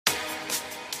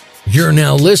You're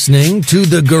now listening to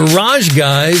the Garage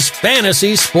Guys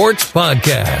Fantasy Sports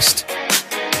Podcast.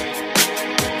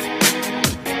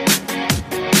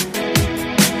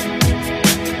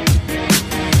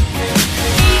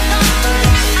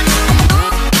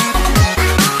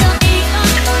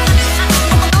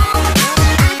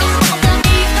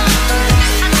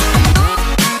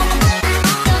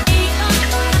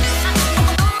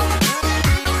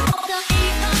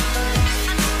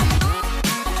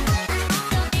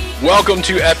 Welcome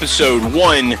to episode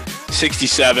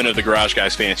 167 of the Garage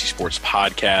Guys Fantasy Sports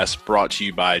Podcast, brought to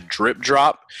you by Drip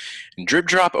Drop. And Drip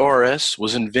Drop ORS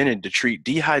was invented to treat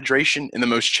dehydration in the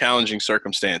most challenging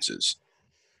circumstances.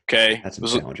 Okay? Had some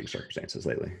challenging circumstances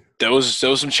lately. There was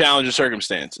some challenging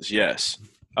circumstances, yes.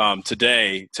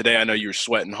 Today I know you were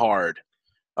sweating hard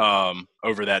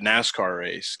over that NASCAR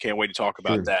race. Can't wait to talk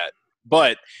about that.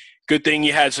 But good thing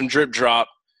you had some Drip Drop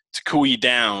to cool you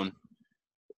down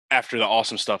after the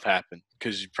awesome stuff happened,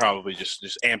 because you probably just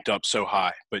amped up so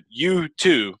high. But you,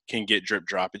 too, can get Drip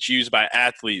Drop. It's used by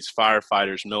athletes,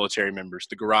 firefighters, military members,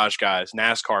 the garage guys,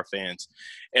 NASCAR fans.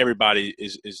 Everybody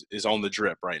is on the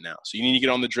drip right now. So you need to get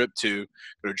on the drip, too.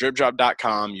 Go to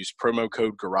dripdrop.com. Use promo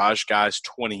code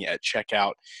GarageGuys20 at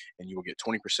checkout, and you will get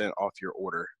 20% off your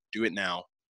order. Do it now.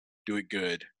 Do it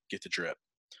good. Get the drip.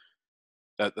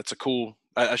 That's a cool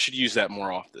 – I should use that more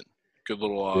often. Good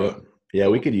little Yeah,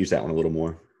 we could use that one a little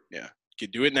more. Yeah, you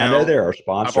can do it now. I know they're our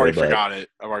sponsor. I've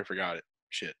already forgot it.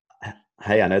 Shit.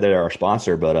 Hey, I know they're our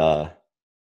sponsor, but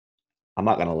I'm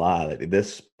not gonna lie. Like,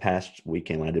 this past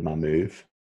weekend when I did my moving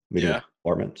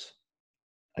apartments,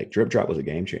 like Drip Drop was a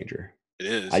game changer. It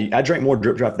is. I drank more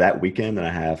Drip Drop that weekend than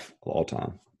I have all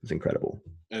time. It's incredible.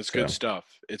 It's good stuff.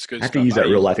 It's good I have stuff. to use that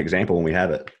real life example when we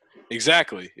have it.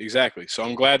 Exactly. So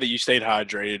I'm glad that you stayed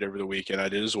hydrated over the weekend. I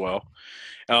did as well.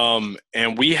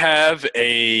 And we have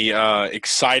a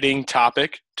exciting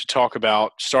topic to talk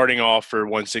about starting off for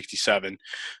 167.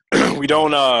 We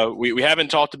haven't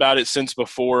talked about it since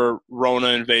before Rona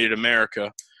invaded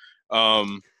America. But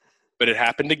it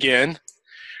happened again.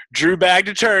 Drew bagged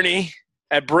a tourney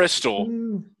at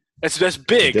Bristol. That's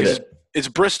big. It's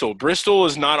Bristol. Bristol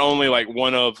is not only like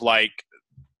one of like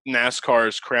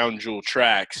NASCAR's crown jewel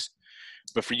tracks,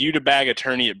 but for you to bag a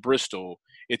tourney at Bristol,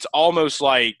 it's almost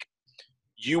like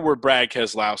you were Brad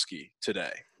Keselowski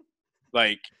today.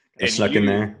 Like, I snuck in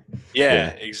there.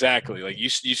 Yeah, exactly. Like you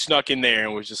snuck in there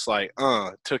and was just like,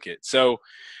 took it. So,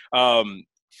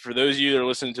 for those of you that are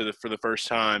listening to for the first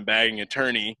time, bagging a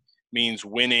tourney means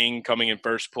winning, coming in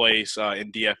first place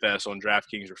in DFS on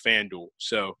DraftKings or FanDuel.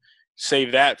 So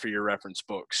save that for your reference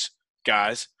books,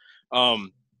 guys.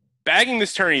 Bagging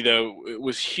this tourney, though, it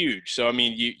was huge. So, I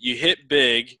mean, you hit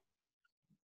big.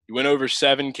 You went over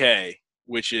 7K,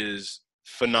 which is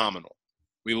phenomenal.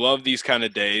 We love these kind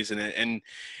of days.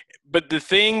 But the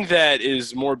thing that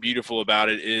is more beautiful about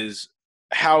it is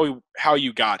how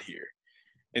you got here.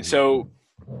 And so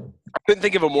I couldn't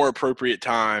think of a more appropriate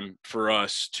time for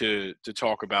us to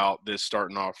talk about this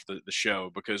starting off the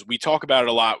show, because we talk about it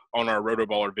a lot on our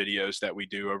Rotoballer videos that we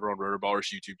do over on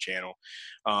Rotoballer's YouTube channel.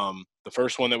 The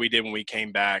first one that we did when we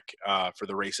came back for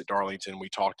the race at Darlington, we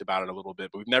talked about it a little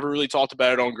bit, but we've never really talked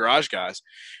about it on Garage Guys.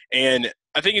 And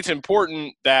I think it's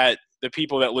important that the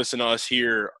people that listen to us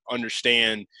here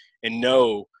understand and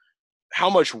know how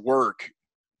much work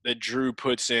that Drew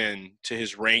puts in to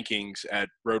his rankings at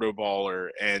Rotoballer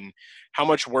and how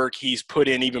much work he's put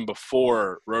in even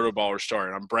before Rotoballer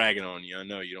started. I'm bragging on you. I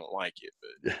know you don't like it,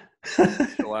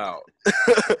 but chill out.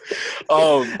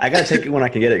 I got to take it when I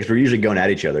can get it, because we're usually going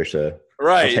at each other. So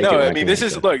right. No, I mean, this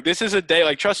is a day,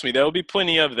 like, trust me, there'll be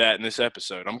plenty of that in this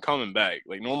episode. I'm coming back.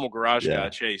 Like, normal garage guy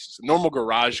chases. Normal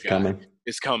garage guy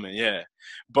is coming. Yeah.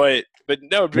 But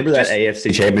no. Remember that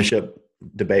AFC championship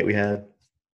debate we had?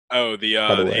 Oh, the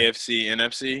AFC,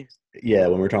 NFC? Yeah,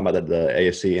 when we were talking about the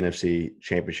AFC, NFC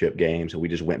championship games, and we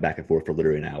just went back and forth for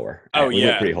literally an hour. Oh, we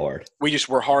went pretty hard. We just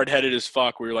were hard-headed as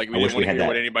fuck. We were like, we didn't want to hear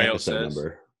what anybody else says.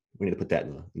 We need to put that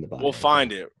in the bio. We'll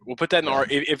find it. We'll put that in our –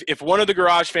 if one of the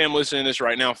Garage fam listening to this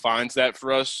right now finds that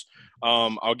for us,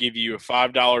 I'll give you a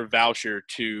 $5 voucher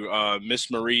to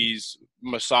Miss Marie's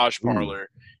Massage Parlor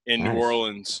in New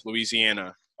Orleans,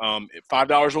 Louisiana.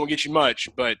 $5 won't get you much,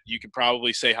 but you could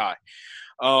probably say hi.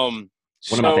 One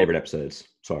of my favorite episodes.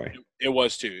 Sorry. It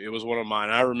was too. It was one of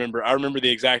mine. I remember the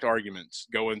exact arguments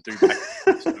going through.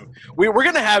 So we're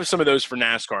gonna have some of those for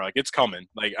NASCAR. Like, it's coming.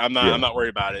 Like, I'm not worried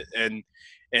about it, and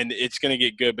it's gonna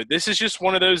get good. But this is just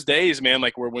one of those days, man.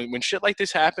 Like, where when shit like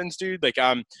this happens, dude. Like,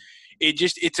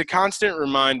 it's a constant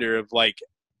reminder of like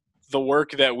the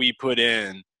work that we put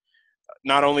in,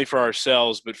 not only for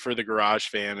ourselves, but for the Garage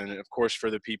fam, and of course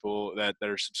for the people that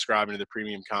are subscribing to the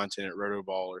premium content at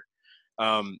Rotoballer.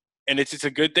 And it's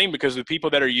a good thing because the people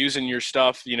that are using your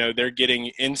stuff, you know, they're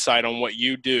getting insight on what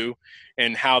you do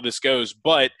and how this goes.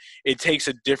 But it takes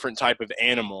a different type of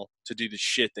animal to do the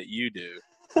shit that you do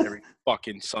every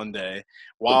fucking Sunday.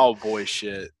 Wild boy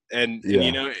shit. And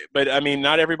you know, but I mean,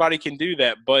 not everybody can do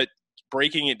that, but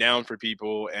breaking it down for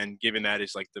people and giving that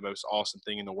is like the most awesome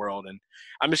thing in the world. And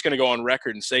I'm just going to go on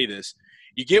record and say this.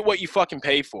 You get what you fucking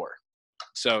pay for.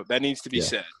 So that needs to be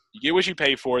said. You get what you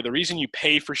pay for. The reason you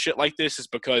pay for shit like this is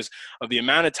because of the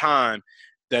amount of time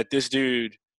that this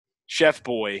dude, Chef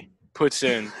Boy, puts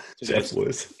in to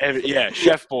this.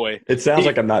 Chef Boy. It sounds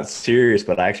like I'm not serious,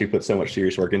 but I actually put so much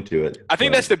serious work into it. I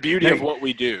think that's the beauty of what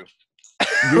we do.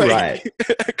 You're right.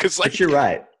 But you're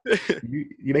right.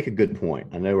 You make a good point.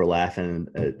 I know we're laughing.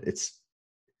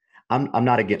 I'm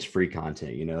not against free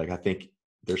content. You know, like I think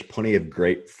there's plenty of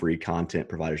great free content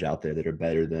providers out there that are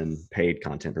better than paid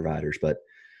content providers. But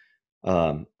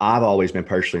I've always been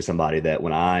personally somebody that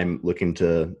when I'm looking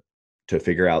to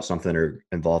figure out something or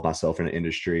involve myself in an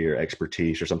industry or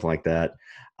expertise or something like that,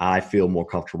 I feel more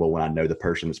comfortable when I know the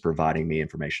person that's providing me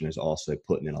information is also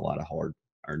putting in a lot of hard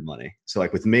earned money. So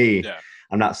like with me,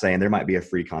 I'm not saying there might be a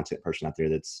free content person out there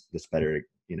that's better,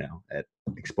 you know, at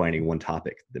explaining one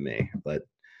topic than me. But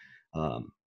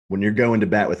when you're going to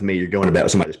bat with me, you're going to bat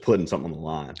with somebody that's putting something on the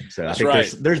line. So I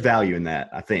think there's value in that,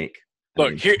 I think.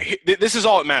 Look, here, this is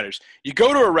all that matters. You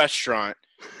go to a restaurant,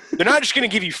 they're not just going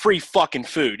to give you free fucking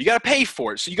food. You got to pay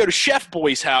for it. So you go to Chef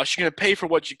Boy's house, you're going to pay for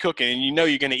what you're cooking, and you know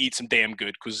you're going to eat some damn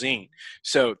good cuisine.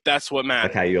 So that's what matters.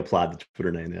 Like how you applied the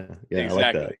Twitter name, yeah. Exactly. I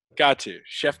like that. Got to.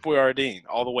 Chef Boyardeen,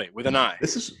 all the way, with an I.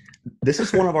 This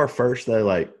is one of our first, though,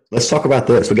 like, let's talk about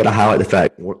this. We got to highlight the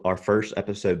fact, our first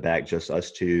episode back, just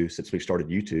us two, since we started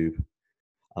YouTube.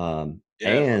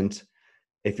 And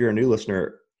if you're a new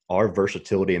listener, our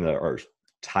versatility in our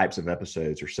types of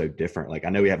episodes are so different. Like I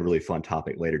know we have a really fun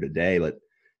topic later today, but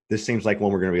this seems like one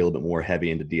we're going to be a little bit more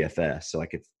heavy into DFS. So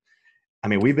like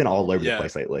we've been all over the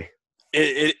place lately.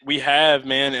 We have,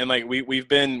 man. And like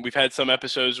we've had some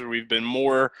episodes where we've been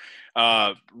more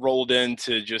rolled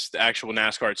into just the actual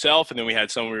NASCAR itself. And then we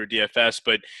had some where we were DFS,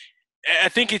 but I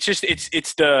think it's just,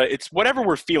 it's whatever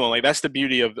we're feeling. Like that's the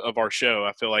beauty of our show.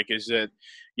 I feel like is that,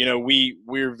 you know,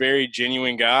 we're very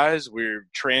genuine guys. We're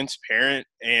transparent,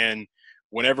 and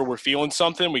whenever we're feeling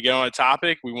something, we get on a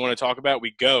topic we want to talk about,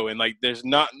 we go. And like, there's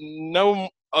no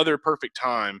other perfect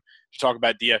time to talk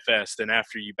about DFS than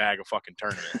after you bag a fucking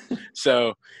tournament.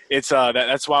 So it's,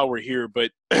 that's why we're here.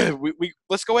 But we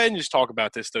let's go ahead and just talk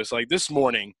about this though. So like this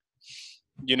morning,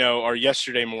 you know, or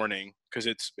yesterday morning, cause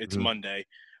it's Monday.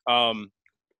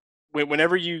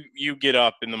 Whenever you get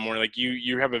up in the morning, like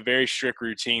you have a very strict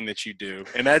routine that you do,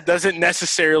 and that doesn't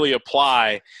necessarily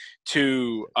apply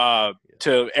to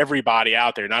everybody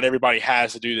out there. Not everybody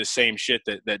has to do the same shit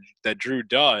that Drew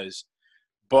does,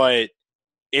 but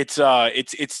it's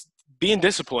being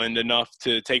disciplined enough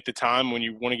to take the time when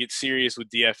you want to get serious with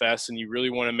DFS and you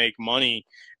really want to make money,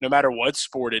 no matter what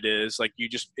sport it is. Like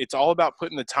it's all about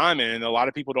putting the time in, and a lot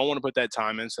of people don't want to put that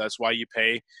time in. So that's why you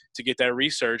pay to get that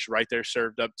research right there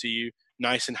served up to you,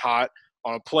 nice and hot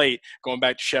on a plate. Going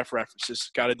back to chef references,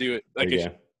 got to do it. Like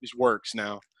it just works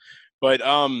now. But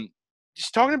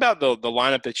just talking about the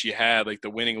lineup that you had, like the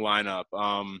winning lineup,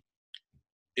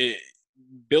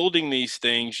 building these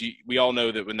things, we all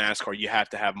know that with NASCAR, you have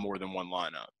to have more than one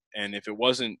lineup. And if it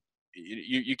wasn't,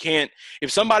 you can't –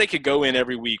 if somebody could go in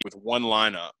every week with one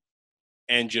lineup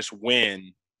and just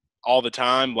win all the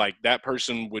time, like that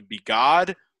person would be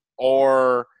God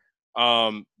or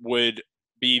would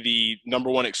be the number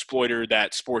one exploiter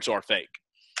that sports are fake.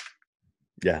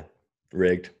 Yeah,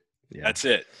 rigged. Yeah. That's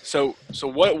it. So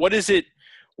what does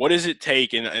it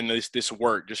take in this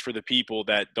work just for the people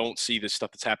that don't see the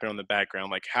stuff that's happening on the background?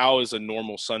 Like how is a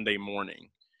normal Sunday morning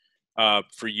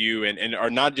for you and or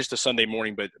not just a Sunday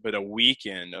morning, but a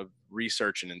weekend of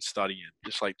researching and studying,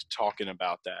 just like talking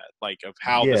about that, like of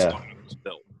how this was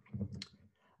built?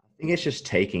 I think it's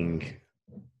just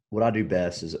what I do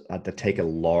best is to take a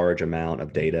large amount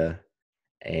of data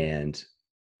and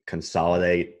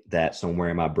consolidate that somewhere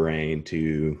in my brain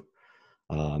to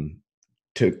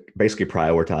basically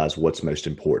prioritize what's most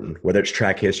important, whether it's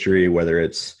track history, whether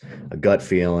it's a gut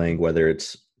feeling, whether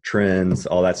it's trends,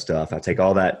 all that stuff. I take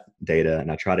all that data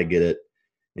and I try to get it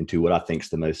into what I think is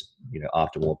the most,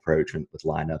 optimal approach with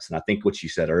lineups. And I think what you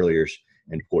said earlier is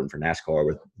important for NASCAR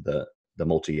with the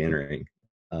multi-entering,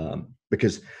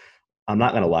 because I'm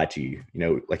not going to lie to you.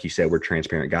 Like you said, we're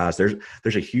transparent guys. There's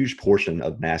a huge portion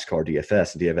of NASCAR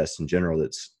DFS and DFS in general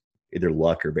that's either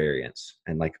luck or variance.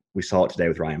 And like we saw it today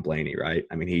with Ryan Blaney, right?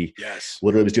 I mean, he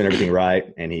literally was doing everything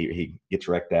right and he gets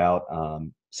wrecked out.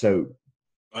 So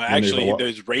when there's Actually,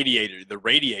 the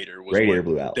radiator was radiator what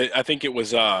blew out I think it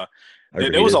was.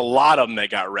 There was a overheated. lot of them that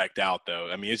got wrecked out, though.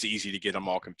 I mean, it's easy to get them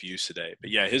all confused today. But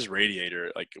yeah, his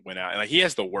radiator like went out, and like he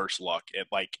has the worst luck at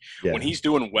like when Yeah, he's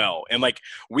doing well. And like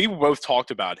we both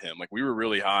talked about him, like we were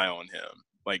really high on him,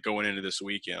 like going into this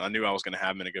weekend. I knew I was going to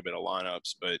have him in a good bit of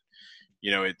lineups, but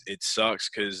it sucks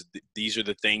because these are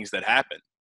the things that happen.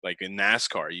 Like in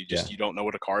NASCAR, yeah. you don't know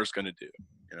what a car is going to do.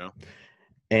 You know.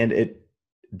 And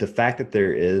the fact that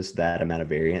there is that amount of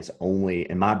variance only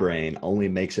in my brain only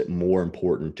makes it more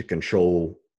important to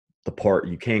control the part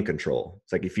you can control.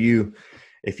 It's like if you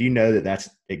know that that's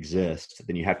exists,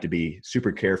 then you have to be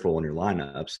super careful in your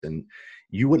lineups. And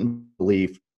you wouldn't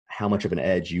believe how much of an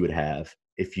edge you would have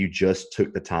if you just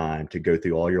took the time to go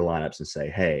through all your lineups and say,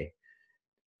 hey,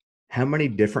 how many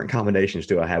different combinations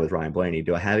do I have with Ryan Blaney?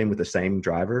 Do I have him with the same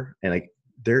driver? And like,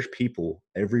 there's people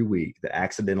every week that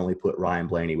accidentally put Ryan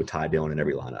Blaney with Ty Dillon in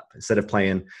every lineup instead of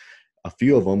playing a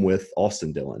few of them with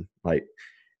Austin Dillon. Like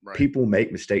Right. people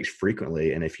make mistakes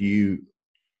frequently. And I've said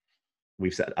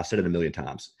it a million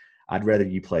times, I'd rather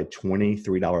you play $23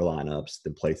 lineups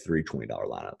than play three $20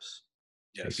 lineups.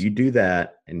 Yes. If you do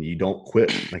that and you don't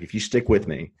quit, like if you stick with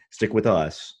me, stick with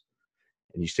us,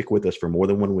 and you stick with us for more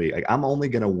than 1 week, like I'm only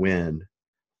going to win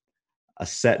a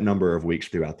set number of weeks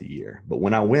throughout the year. But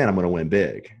when I win, I'm going to win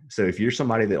big. So if you're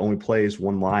somebody that only plays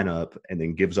one lineup and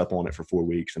then gives up on it for 4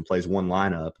 weeks and plays one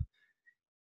lineup,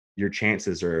 your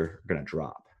chances are going to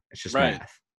drop. It's just Right.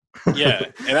 math. Yeah,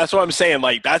 and that's what I'm saying.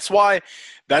 Like that's why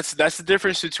that's the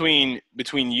difference between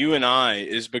you and I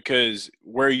is because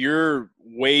where you're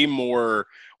way more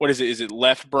what is it? Is it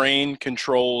left brain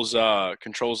controls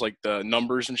like the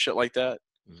numbers and shit like that?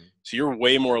 Mhm. So you're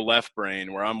way more left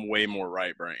brain where I'm way more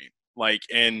right brain. Like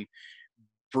and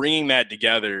bringing that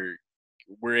together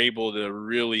we're able to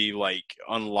really like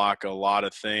unlock a lot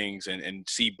of things and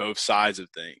see both sides of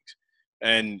things.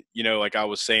 And, like I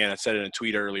was saying, I said in a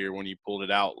tweet earlier when you pulled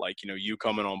it out, like, you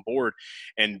coming on board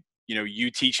and, you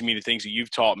teaching me the things that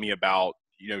you've taught me about,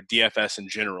 DFS in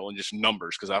general and just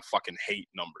numbers. Cause I fucking hate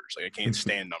numbers. Like I can't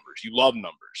stand numbers. You love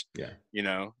numbers, Yeah.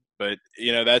 but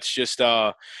that's just,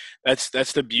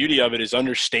 that's the beauty of it is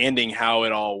understanding how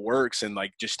it all works and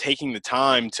like just taking the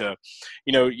time to,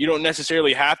 you don't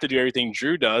necessarily have to do everything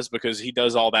Drew does because he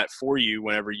does all that for you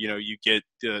whenever, you get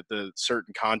the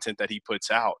certain content that he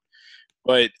puts out.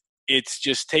 But it's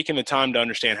just taking the time to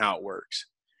understand how it works.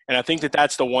 And I think that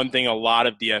that's the one thing a lot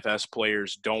of DFS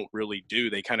players don't really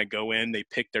do. They kind of go in, they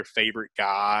pick their favorite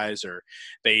guys, or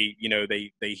they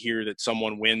hear that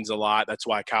someone wins a lot. That's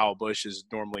why Kyle Busch is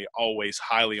normally always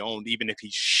highly owned, even if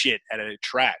he's shit at a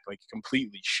track, like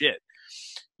completely shit.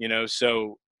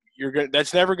 So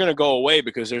that's never going to go away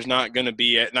because there's not going to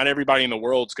be not everybody in the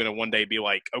world's going to one day be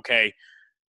like, okay,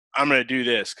 I'm going to do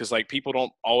this because like people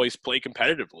don't always play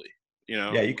competitively.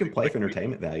 Yeah, you can play like for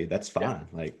entertainment value. That's fine.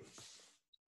 Yeah.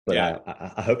 But Yeah.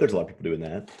 I hope there's a lot of people doing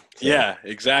that. So. Yeah,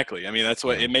 exactly. I mean, that's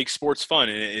what it makes sports fun,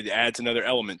 and it adds another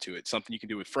element to it. Something you can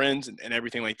do with friends and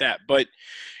everything like that. But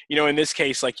in this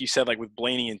case, like you said, like with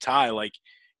Blaney and Ty, like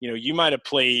you might have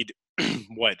played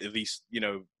what at least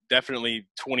definitely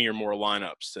 20 or more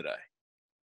lineups today.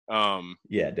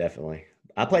 Yeah, definitely.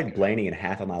 I played Blaney in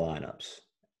half of my lineups.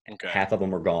 Okay. Half of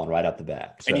them were gone right out the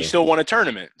bat. So. And you still won a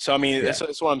tournament. So I mean, Yeah.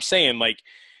 that's what I'm saying. Like,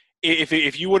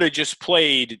 if you would have just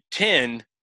played 10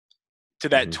 to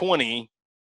that 20,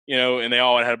 and they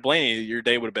all had Blaney, your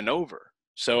day would have been over.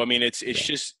 So I mean, it's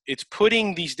just it's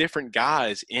putting these different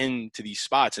guys into these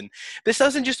spots, and this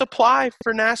doesn't just apply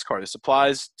for NASCAR. This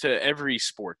applies to every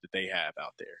sport that they have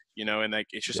out there, and like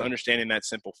it's just understanding that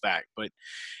simple fact. But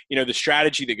the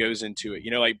strategy that goes into it,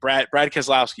 like Brad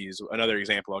Keselowski is another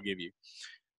example I'll give you.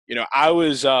 I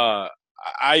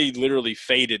literally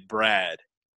faded Brad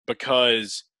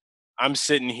because I'm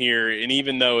sitting here, and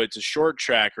even though it's a short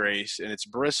track race and it's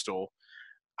Bristol,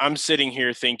 I'm sitting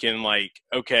here thinking like,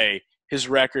 okay, his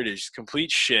record is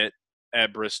complete shit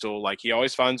at Bristol. Like he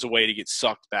always finds a way to get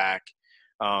sucked back.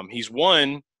 He's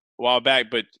won a while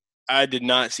back, but I did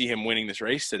not see him winning this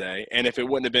race today. And if it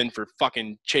wouldn't have been for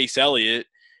fucking Chase Elliott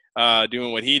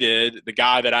doing what he did, the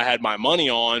guy that I had my money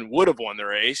on would have won the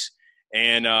race.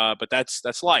 And but that's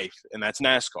life, and that's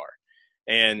NASCAR,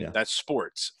 and that's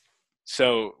sports.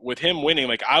 So with him winning,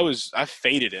 like I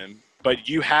faded him, but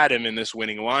you had him in this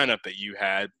winning lineup that you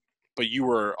had, but you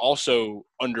were also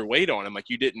underweight on him. Like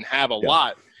you didn't have a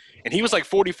lot, and he was like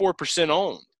 44%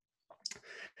 owned.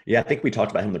 Yeah, I think we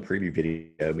talked about him in the preview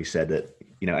video. We said that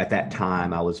at that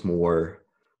time I was more,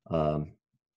 and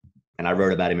I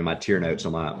wrote about him in my tier notes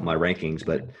on my rankings.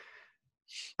 But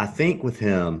I think with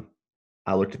him,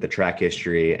 I looked at the track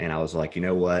history and I was like, you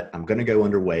know what? I'm going to go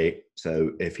underweight.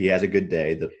 So if he has a good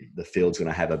day, the field's going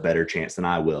to have a better chance than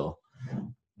I will.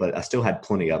 But I still had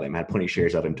plenty of him. I had plenty of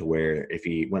shares of him to where if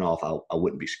he went off, I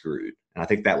wouldn't be screwed. And I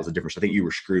think that was the difference. I think you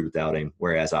were screwed without him,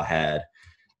 whereas I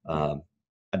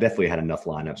definitely had enough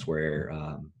lineups where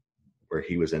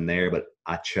he was in there, but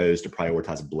I chose to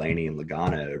prioritize Blaney and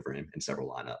Logano over him in several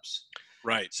lineups.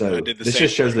 Right. So this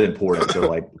just shows the importance of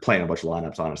like playing a bunch of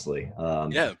lineups, honestly.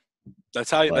 Yeah. That's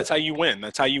how you win.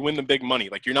 That's how you win the big money.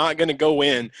 Like, you're not going to go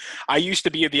in. I used to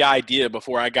be of the idea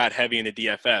before I got heavy into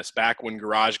DFS, back when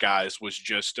Garage Guys was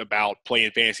just about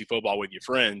playing fantasy football with your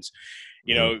friends,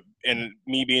 you know, and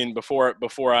me being before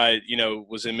I,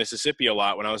 was in Mississippi a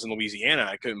lot. When I was in Louisiana,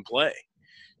 I couldn't play.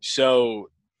 So,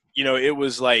 it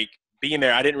was like being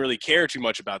there. I didn't really care too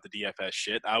much about the DFS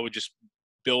shit. I would just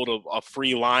build a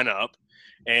free lineup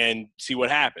and see what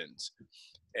happens.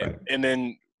 Right. And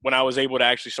then when I was able to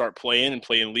actually start playing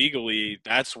legally,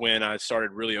 that's when I started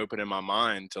really opening my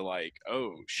mind to like,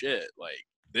 oh shit, like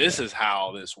this is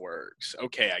how this works.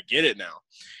 Okay, I get it now.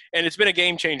 And it's been a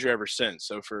game changer ever since.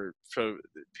 So for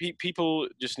people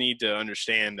just need to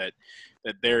understand that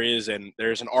there's an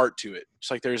art to it. Just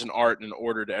like there's an art and an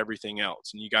order to everything else.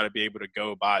 And you got to be able to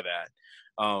go by that.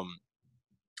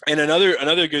 And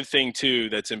another good thing too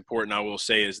that's important, I will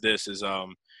say, is this is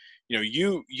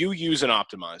you use an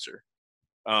optimizer.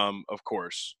 Of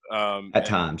course. At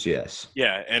times, yes.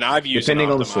 Yeah, and I've used depending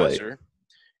an on the slate. optimizer.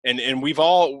 And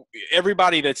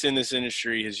everybody that's in this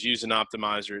industry has used an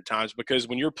optimizer at times, because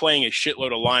when you're playing a shitload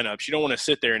of lineups, you don't want to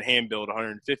sit there and hand build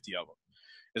 150 of them.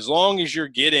 As long as you're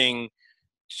getting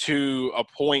to a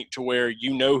point to where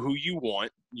you know who you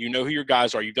want, you know who your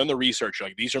guys are, you've done the research, you're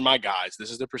like, these are my guys,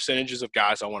 this is the percentages of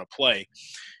guys I want to play,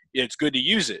 it's good to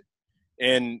use it.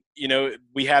 And,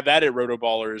 we have that at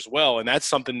Rotoballer as well. And that's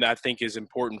something that I think is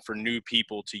important for new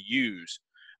people to use,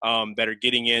 that are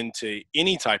getting into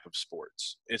any type of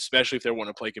sports, especially if they want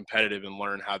to play competitive and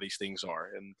learn how these things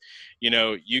are. And,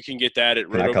 you can get that at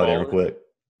Rotoballer. Can I cut in real quick?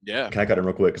 Yeah. Can I cut in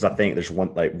real quick? Because I think there's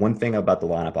one thing about the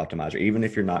lineup optimizer, even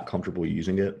if you're not comfortable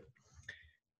using it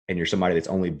and you're somebody that's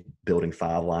only building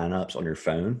 5 lineups on your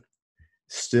phone,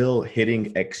 still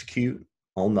hitting execute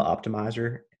on the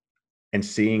optimizer and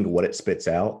seeing what it spits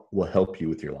out will help you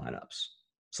with your lineups.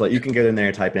 So you can get in there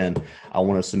and type in, I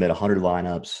want to submit 100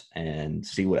 lineups and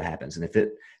see what happens. And if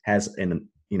it has in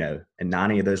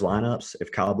 90 of those lineups,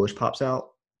 if Kyle Busch pops out,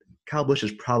 Kyle Busch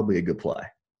is probably a good play.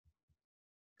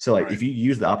 So Right. If you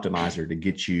use the optimizer to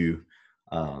get you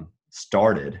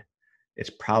started,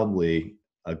 it's probably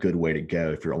a good way to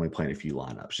go if you're only playing a few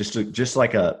lineups. Just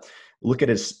like look at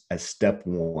it as step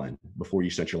one before you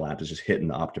set your lineup, is just hitting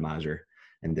the optimizer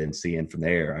and then seeing from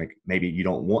there. Like maybe you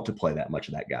don't want to play that much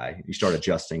of that guy. You start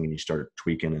adjusting and you start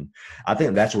tweaking, and I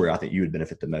think that's where I think you would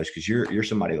benefit the most, because you're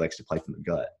somebody who likes to play from the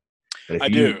gut. I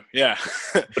do, yeah.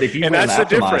 But if you and went that's on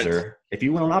the optimizer, difference. if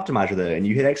you went on optimizer though, and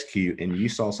you hit execute and you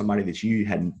saw somebody that you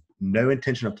had no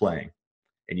intention of playing,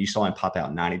 and you saw him pop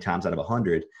out 90 times out of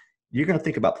 100, you're going to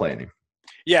think about playing him.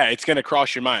 Yeah, it's going to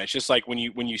cross your mind. It's just like when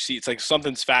you see, it's like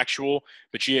something's factual,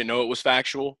 but you didn't know it was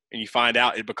factual, and you find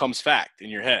out it becomes fact in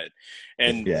your head.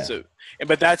 And Yeah.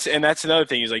 but that's another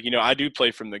thing is like, I do play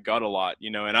from the gut a lot,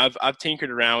 and I've tinkered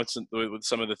around with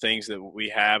some of the things that we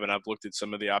have, and I've looked at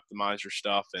some of the optimizer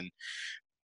stuff, and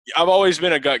I've always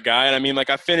been a gut guy. And I mean,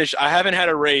 like I haven't had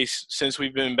a race since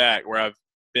we've been back where I've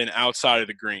been outside of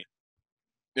the green.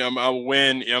 I'll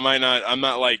win. I'm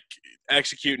not like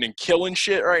executing and killing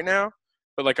shit right now,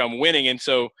 but like I'm winning. And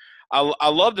so I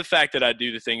love the fact that I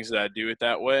do the things that I do it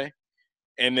that way.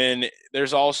 And then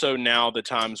there's also now the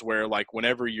times where like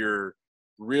whenever you're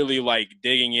really like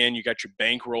digging in, you got your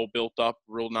bankroll built up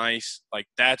real nice. Like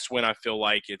that's when I feel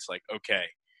like it's like, okay,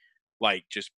 like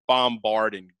just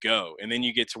bombard and go. And then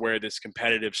you get to where this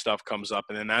competitive stuff comes up.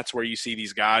 And then that's where you see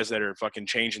these guys that are fucking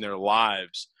changing their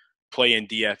lives, playing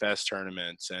DFS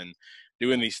tournaments and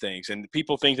doing these things. And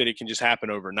people think that it can just happen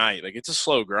overnight. Like it's a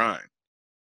slow grind.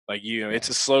 Like, it's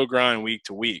a slow grind week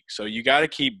to week. So you got to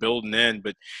keep building in,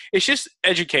 but it's just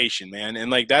education, man.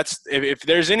 And like, that's, if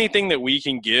there's anything that we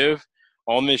can give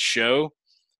on this show,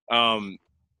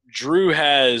 Drew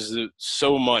has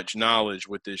so much knowledge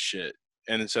with this shit.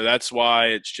 And so that's why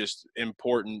it's just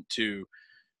important to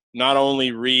not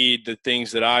only read the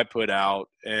things that I put out,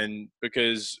 and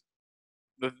because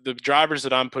the drivers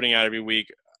that I'm putting out every week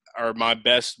are my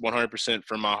best 100%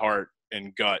 from my heart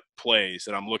and gut plays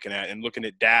that I'm looking at and looking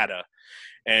at data.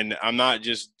 And I'm not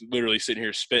just literally sitting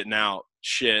here spitting out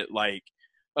shit like,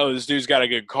 oh, this dude's got a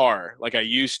good car, like I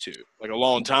used to, like a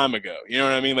long time ago. You know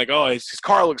what I mean? Like, oh, his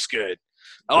car looks good.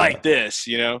 I like this,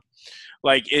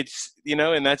 Like it's,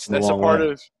 and that's a a long part way.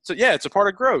 of, so yeah, it's a part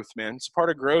of growth, man. It's a part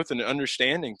of growth and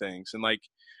understanding things. And like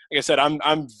I said,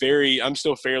 I'm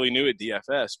still fairly new at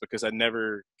DFS because I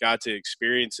never got to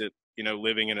experience it,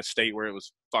 living in a state where it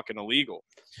was fucking illegal.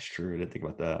 It's true. I didn't think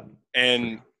about that.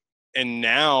 And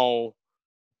now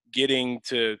getting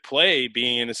to play,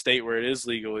 being in a state where it is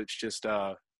legal, it's just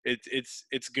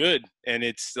it's good. And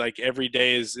it's like every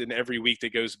day is, and every week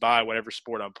that goes by, whatever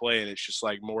sport I'm playing, it's just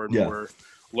like more and more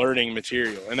learning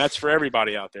material. And that's for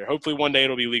everybody out there. Hopefully one day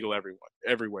it'll be legal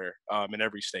everywhere, in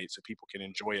every state, so people can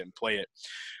enjoy it and play it.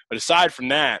 But aside from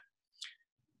that,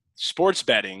 sports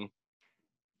betting,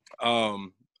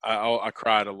 I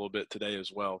cried a little bit today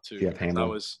as well too. Do you have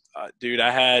Hamlin? Dude,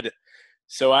 I had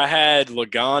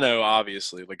Logano.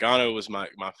 Obviously, Logano was my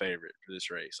favorite for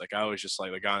this race. Like I was just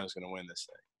like, Logano's going to win this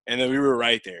thing, and then we were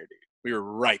right there, dude. We were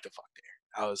right the fuck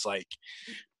there. I was like,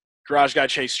 Garage Guy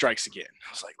Chase strikes again.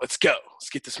 I was like, let's go, let's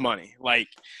get this money. Like,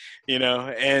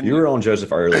 and You were on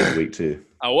Joseph early in the week too.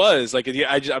 I was like,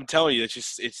 I'm telling you,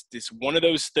 it's one of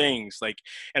those things. Like,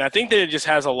 and I think that it just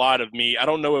has a lot of me. I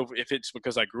don't know if it's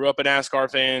because I grew up a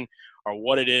NASCAR fan or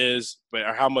what it is, but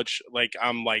or how much like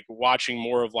I'm like watching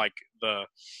more of like the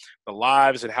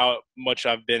lives and how much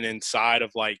I've been inside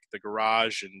of like the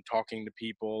garage and talking to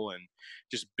people and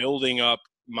just building up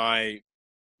my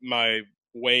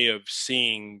way of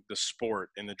seeing the sport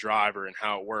and the driver and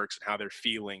how it works and how they're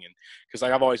feeling. And because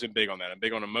like I've always been big on that. I'm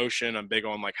big on emotion. I'm big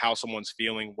on like how someone's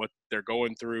feeling, what they're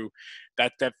going through.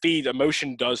 That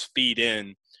emotion does feed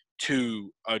in to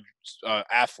a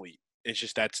athlete. It's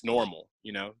just that's normal,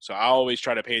 So I always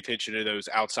try to pay attention to those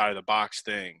outside of the box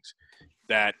things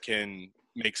that can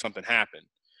make something happen.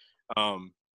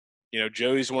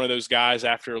 Joey's one of those guys.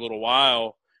 After a little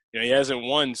while, he hasn't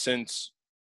won since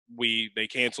they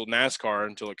canceled NASCAR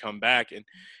until it come back. And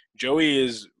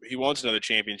Joey he wants another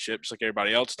championship just like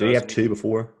everybody else does. Did he have two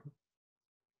before?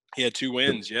 He had 2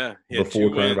 wins. Yeah. He had before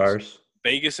 2 coronavirus? wins,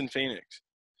 Vegas and Phoenix.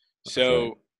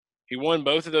 So he won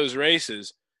both of those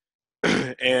races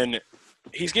and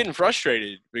he's getting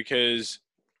frustrated because,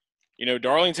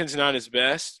 Darlington's not his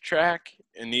best track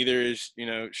and neither is,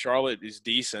 Charlotte is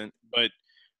decent, but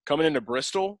coming into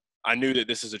Bristol, I knew that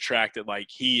this is a track that like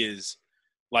he is,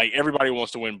 like everybody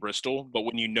wants to win Bristol, but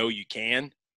when you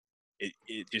can,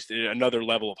 another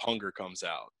level of hunger comes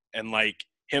out. And like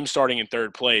him starting in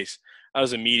 3rd place, I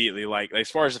was immediately like, as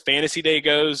far as the fantasy day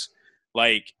goes,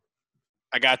 like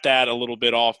I got that a little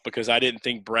bit off because I didn't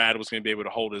think Brad was going to be able to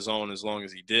hold his own as long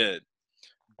as he did.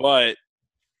 But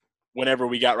whenever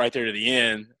we got right there to the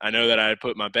end, I know that I had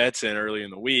put my bets in early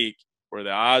in the week where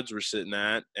the odds were sitting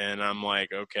at, and I'm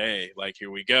like, okay, like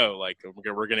here we go. Like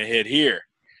we're going to hit here.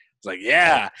 It's like,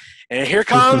 yeah. And here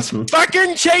comes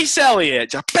fucking Chase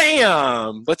Elliott.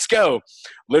 Bam! Let's go.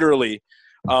 Literally.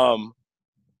 I've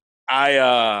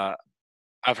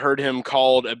heard him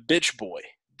called a bitch boy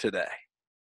today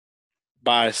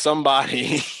by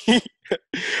somebody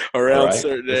around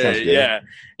certain area.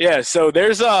 Yeah. So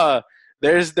there's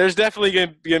definitely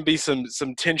gonna be some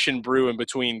tension brewing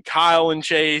between Kyle and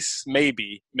Chase.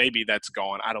 Maybe that's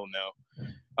gone. I don't know.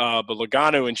 But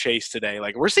Logano and Chase today,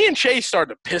 like we're seeing Chase start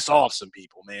to piss off some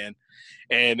people, man.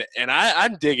 And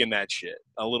I'm digging that shit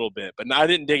a little bit, but I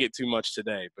didn't dig it too much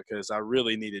today because I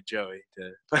really needed Joey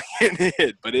to fucking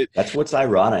hit. But that's what's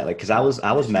ironic, like because I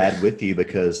was mad with you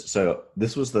because so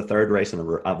this was the 3rd race in a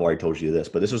row. I've already told you this,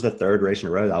 but this was the 3rd race in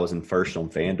a row that I was in first on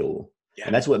FanDuel,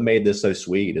 and that's what made this so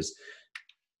sweet. Is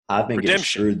I've been getting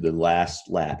screwed the last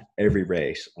lap every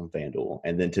race on FanDuel.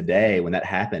 And then today when that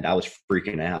happened, I was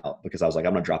freaking out because I was like,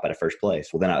 I'm going to drop out of first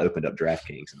place. Well, then I opened up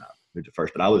DraftKings and I moved to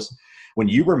first. But when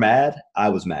you were mad, I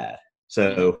was mad.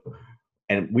 So,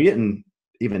 and we didn't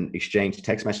even exchange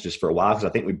text messages for a while because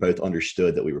I think we both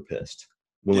understood that we were pissed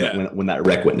when that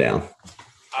wreck went down.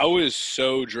 I was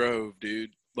so drove,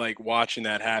 dude, like watching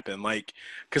that happen. Like,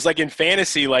 because like in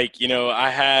fantasy, like,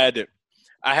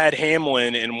 I had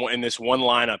Hamlin in this one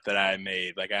lineup that I had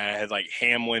made. Like I had like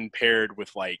Hamlin paired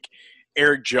with like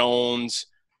Eric Jones.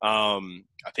 I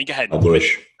think I had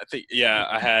Bush.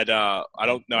 I had I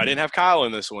don't know. I didn't have Kyle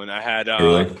in this one. I had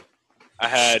really? I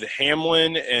had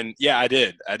Hamlin and I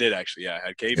did actually. Yeah, I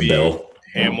had KB,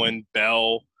 Hamlin,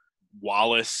 Bell,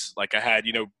 Wallace. Like I had,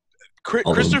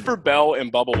 Christopher Bell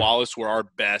and Bubba Wallace were our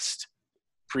best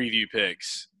preview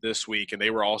picks this week, and they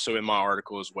were also in my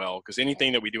article as well, because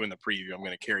anything that we do in the preview I'm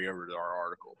going to carry over to our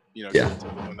article, to the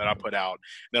one that I put out.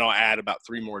 Then I'll add about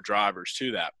 3 more drivers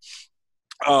to that.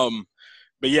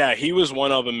 But yeah, he was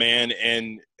one of them, man,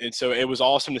 and so it was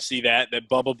awesome to see that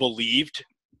Bubba believed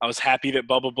I was happy that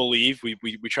Bubba believed.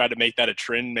 We tried to make that a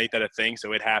trend, make that a thing,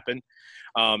 so it happened.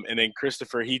 And then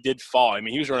Christopher, he did fall. I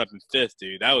mean, he was running up in fifth,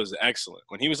 dude. That was excellent.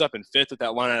 When he was up in fifth with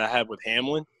that line that I had with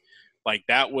Hamlin, like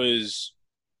that was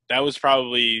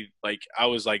probably like I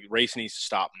was like race needs to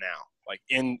stop now. Like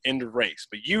in the race,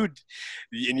 but you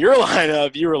in your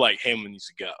lineup, you were like Hamlin needs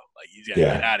to go, like he's got to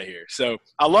get out of here. So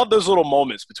I love those little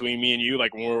moments between me and you,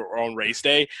 like when we're on race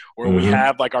day, where we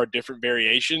have like our different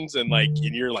variations, and like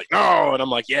and you're like no, and I'm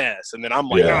like yes, and then I'm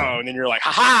like no, and then you're like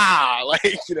ha ha,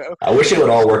 like I wish it would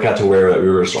all work out to where we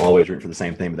were always rooting for the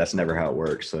same thing, but that's never how it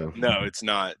works. So no, it's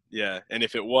not. Yeah, and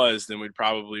if it was, then we'd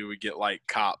probably get like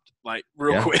copped like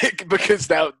real quick because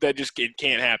that just it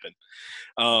can't happen.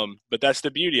 But that's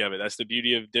the beauty of it. That's the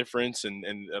beauty of difference and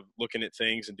of looking at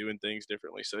things and doing things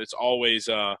differently. So it's always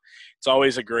a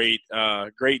great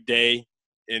day,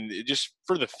 and just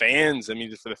for the fans. I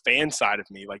mean, for the fan side of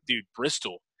me, like, dude,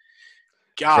 Bristol,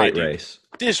 God, great dude, race.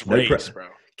 This race, bro.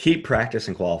 Keep practice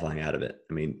and qualifying out of it.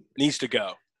 I mean, needs to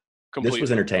go. Completely. This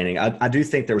was entertaining. I do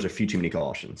think there was a few too many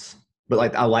cautions, but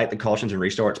like I like the cautions and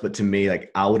restarts. But to me, like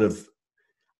I would have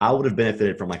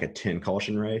benefited from like a 10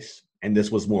 caution race. And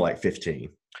this was more like 15.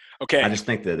 Okay. I just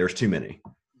think that there's too many.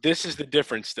 This is the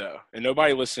difference, though. And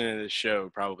nobody listening to this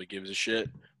show probably gives a shit.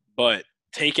 But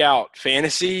take out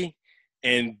fantasy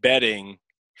and betting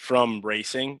from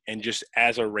racing. And just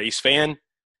as a race fan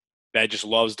that just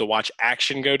loves to watch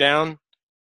action go down,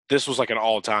 this was like an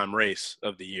all-time race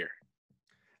of the year.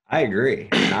 I agree.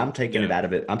 And I'm taking it out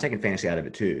of it. I'm taking fantasy out of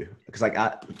it too. Because like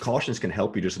cautions can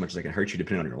help you just as much as they can hurt you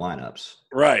depending on your lineups.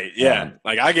 Right. Yeah.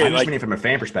 I'm just meaning from a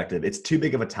fan perspective, it's too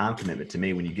big of a time commitment to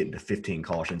me when you get into 15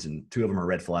 cautions and 2 of them are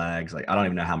red flags. Like I don't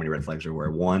even know how many red flags there were.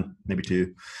 1, maybe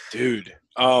 2. Dude.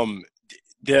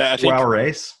 Yeah, I think 4-hour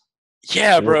race.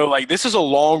 Yeah, bro. Like this is a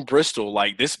long Bristol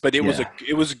like this, but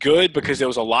it was good because there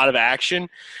was a lot of action.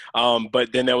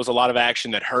 But then there was a lot of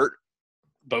action that hurt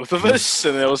both of us,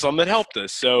 and there was some that helped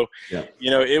us. So,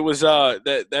 it was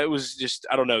that was just,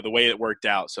 I don't know, the way it worked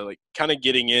out. So like kind of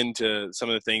getting into some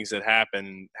of the things that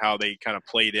happened, how they kind of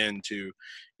played into,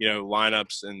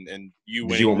 lineups and you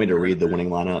winning. Did you want me to read the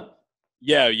winning lineup?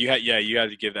 Yeah, you had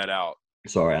to give that out.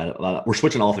 Sorry, we're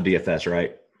switching off of DFS,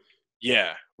 right?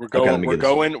 Yeah, we're going to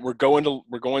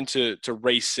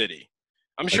Race City.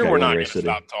 I'm sure we're not going to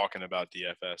stop talking about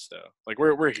DFS though. Like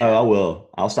we're here. Oh, I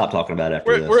will. I'll stop talking about it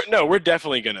after this. We're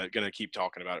definitely gonna keep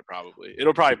talking about it. Probably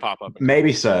it'll probably pop up.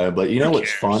 Maybe so, but you know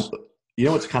what's fun? You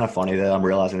know what's kind of funny though? I'm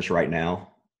realizing this right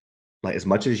now. Like as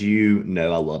much as I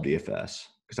love DFS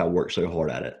because I work so hard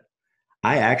at it.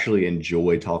 I actually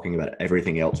enjoy talking about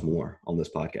everything else more on this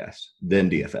podcast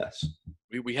than DFS.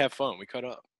 We have fun. We cut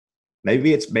up.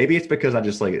 Maybe it's because I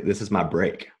just like this is my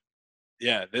break.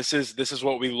 Yeah, this is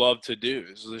what we love to do.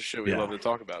 This is the shit we love to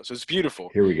talk about. So it's beautiful.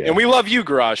 Here we go. And we love you,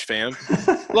 Garage Fam.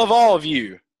 Love all of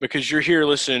you because you're here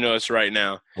listening to us right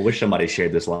now. I wish somebody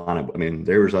shared this lineup. I mean,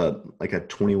 there was a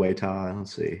 20-way tie.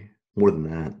 Let's see, more than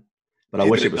that. But I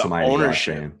wish it was somebody Garage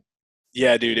Fam.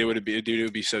 Yeah, dude, it would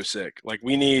be so sick. Like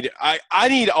I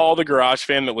need all the Garage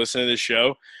Fam that listen to this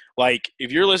show. Like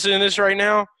if you're listening to this right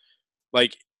now,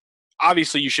 like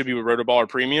obviously you should be with Rotoball or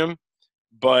Premium.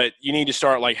 But you need to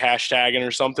start like hashtagging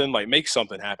or something, like make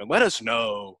something happen. Let us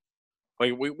know.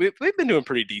 Like we've been doing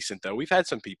pretty decent though. We've had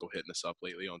some people hitting us up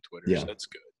lately on Twitter, so that's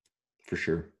good. For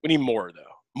sure. We need more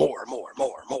though. More.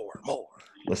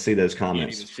 Let's see those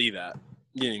comments. You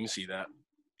didn't even see that.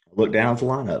 Look down at the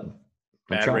lineup.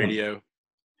 Bad radio.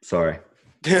 Sorry.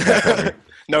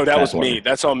 No, that was me.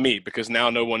 That's on me because now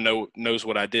no one knows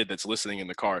what I did that's listening in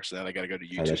the car. So now they got to go to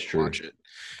YouTube and watch it.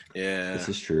 Yeah. This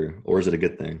is true. Or is it a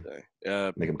good thing?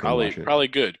 Make them come watch it. Probably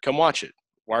good. Come watch it.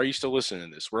 Why are you still listening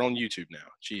to this? We're on YouTube now.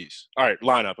 Jeez. All right,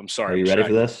 lineup. I'm sorry. Are you ready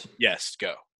for this? Yes,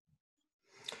 go.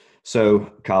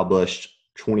 So Kyle Busch,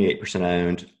 28%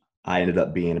 owned. I ended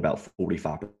up being about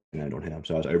 45% owned on him.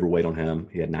 So I was overweight on him.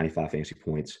 He had 95 fantasy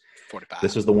points. 45.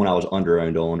 This is the one I was under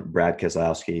owned on. Brad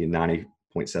Keselowski,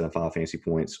 90.75 fantasy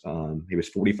points. He was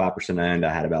 45% owned.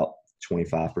 I had about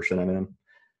 25% of him.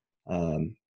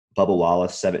 Bubba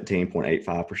Wallace,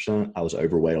 17.85%. I was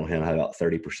overweight on him. I had about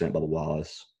 30% Bubba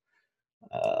Wallace.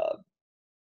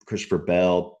 Christopher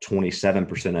Bell,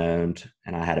 27% owned,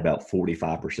 and I had about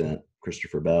 45%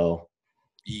 Christopher Bell.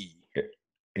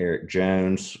 Eric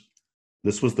Jones.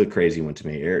 This was the crazy one to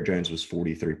me. Eric Jones was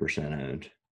 43% owned.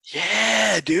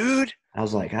 Yeah, dude. I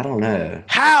was like, I don't know.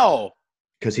 How?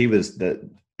 Because he was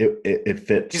it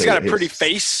fit. He's got a pretty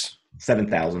face.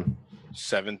 7,000.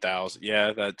 7,000.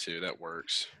 Yeah, that too. That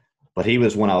works. But he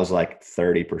was when I was like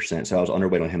 30%. So I was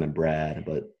underweight on him and Brad.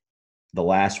 But the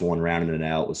last one rounding it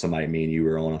out with somebody me and you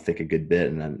were on, I think, a good bit,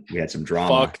 and then we had some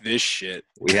drama. Fuck this shit.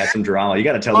 We had some drama. You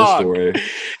got to tell this story.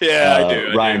 Yeah, I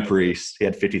do. Ryan Priest, he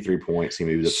had 53 points. He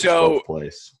moved up to 12th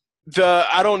place.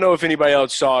 I don't know if anybody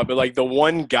else saw it, but like the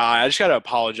one guy, I just gotta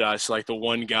apologize to like the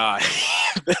one guy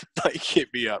that like hit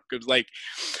me up because like,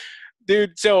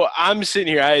 dude. So I'm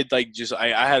sitting here. I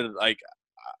had like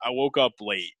I woke up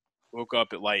late. Woke up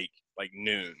at like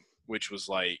noon, which was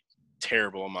like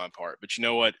terrible on my part. But you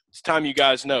know what? It's time you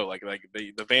guys know. Like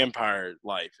the vampire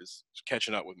life is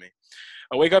catching up with me.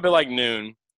 I wake up at like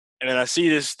noon, and then I see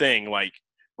this thing like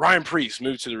Ryan Priest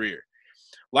moved to the rear.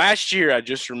 Last year, I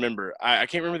just remember, I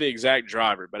can't remember the exact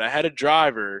driver, but I had a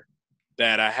driver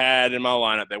that I had in my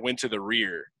lineup that went to the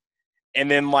rear. And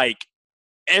then, like,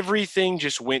 everything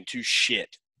just went to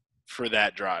shit for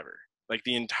that driver, like,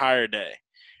 the entire day.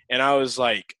 And I was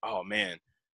like, oh, man,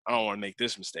 I don't want to make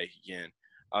this mistake again.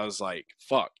 I was like,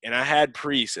 fuck. And I had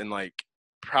Priest in, like,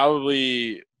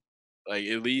 probably, like,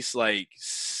 at least, like,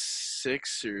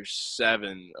 6 or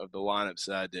 7 of the lineups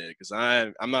that I did because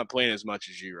I'm not playing as much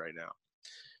as you right now.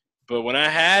 But when I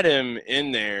had him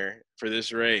in there for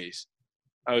this race,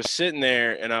 I was sitting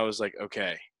there and I was like,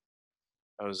 okay.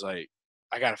 I was like,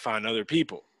 I got to find other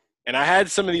people. And I had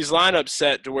some of these lineups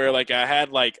set to where like I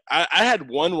had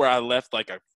one where I left like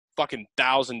a fucking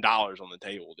 $1,000 on the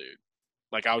table, dude.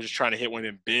 Like I was just trying to hit one of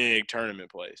them big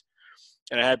tournament plays.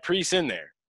 And I had Priest in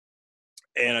there.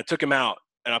 And I took him out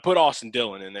and I put Austin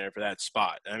Dillon in there for that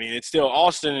spot. I mean, it's still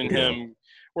Austin and him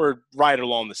were right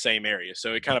along the same area.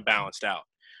 So it kind of balanced out.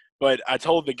 But I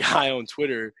told the guy on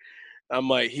Twitter, I'm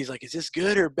like, he's like, is this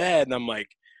good or bad? And I'm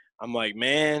like,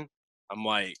 man, I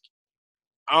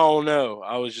don't know.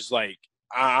 I was just like,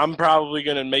 I'm probably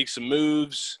going to make some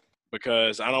moves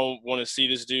because I don't want to see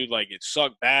this dude like get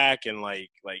sucked back and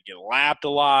like get lapped a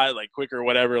lot, like quicker or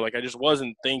whatever. Like I just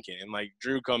wasn't thinking. And like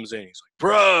Drew comes in, he's like,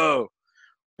 bro,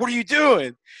 what are you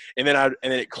doing? And then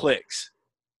it clicks.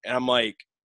 And I'm like,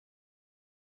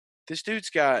 this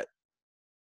dude's got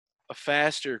a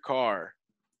faster car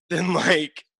than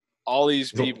like all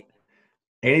these people.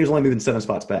 And he was only moving 7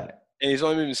 spots back. And he's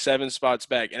only moving 7 spots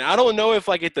back. And I don't know if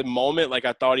like at the moment, like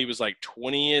I thought he was like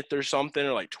 20th or something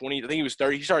or like 20. I think he was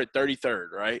 30. He started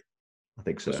 33rd, right? I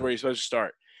think so. That's where he's supposed to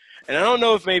start. And I don't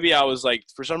know if maybe I was like,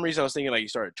 for some reason I was thinking like he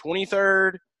started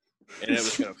 23rd and it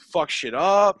was going to fuck shit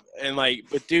up. And like,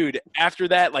 but dude, after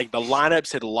that, like the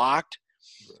lineups had locked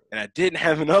and I didn't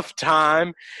have enough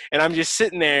time. And I'm just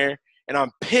sitting there. And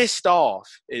I'm pissed off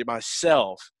at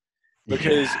myself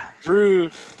because Drew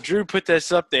put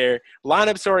this up there.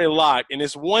 Lineup's already locked, and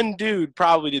this one dude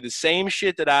probably did the same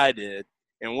shit that I did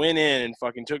and went in and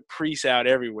fucking took Priest out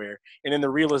everywhere. And then the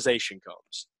realization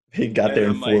comes. He got there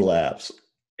in 4 laps.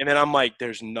 And then I'm like,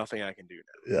 there's nothing I can do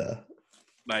now. Yeah.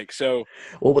 Like, so.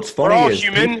 Well, what's funny is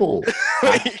people,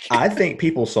 I think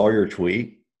people saw your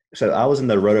tweet. So I was in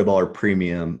the Rotoballer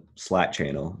Premium Slack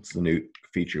channel. It's the new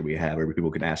feature we have where people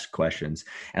can ask questions.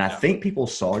 And I think people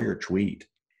saw your tweet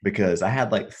because I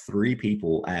had like 3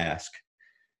 people ask,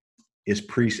 is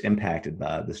Priest impacted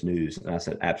by this news? And I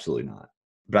said, absolutely not.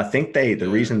 But I think the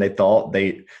reason they thought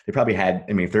they probably had,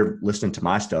 I mean, if they're listening to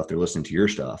my stuff, they're listening to your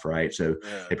stuff, right? So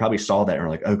they probably saw that and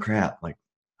were like, oh crap, like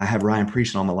I have Ryan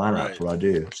Priest on my lineup. That's what I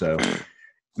do. So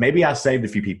maybe I saved a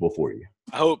few people for you.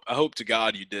 I hope to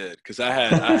God you did, because I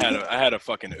had a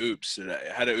fucking oops today.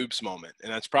 I had an oops moment,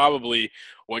 and that's probably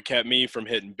what kept me from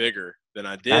hitting bigger than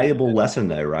I did. Valuable lesson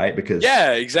though, right? Because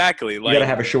exactly. You got to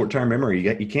have a short-term memory.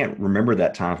 You can't remember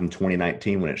that time from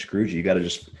 2019 when it screwed you. You got to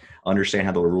just understand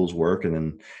how the rules work,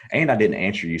 and I didn't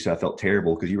answer you, so I felt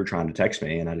terrible because you were trying to text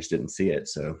me and I just didn't see it.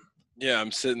 So yeah,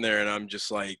 I'm sitting there and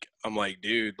I'm like,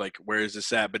 dude, like where is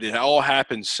this at? But it all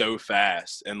happened so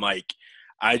fast, and like.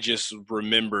 I just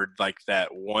remembered like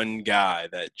that one guy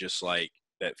that just like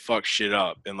that fucked shit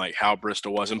up and like how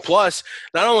Bristol was. And plus,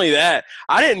 not only that,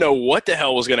 I didn't know what the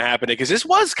hell was going to happen because this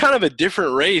was kind of a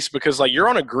different race because like you're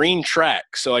on a green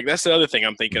track. So like that's the other thing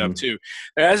I'm thinking of too.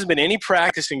 There hasn't been any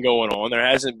practicing going on. There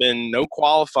hasn't been no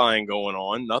qualifying going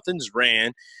on. Nothing's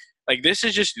ran. Like this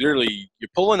is just literally you're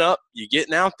pulling up, you're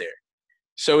getting out there.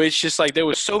 So it's just like there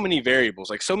was so many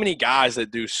variables, like so many guys that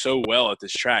do so well at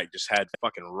this track just had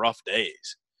fucking rough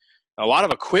days. A lot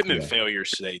of equipment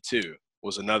failures today too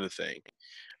was another thing.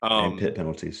 And pit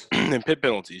penalties. And pit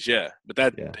penalties, yeah.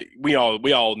 But we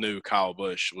all knew Kyle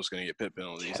Busch was going to get pit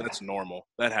penalties. That's normal.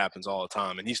 That happens all the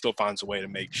time, and he still finds a way to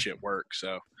make shit work.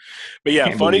 So, but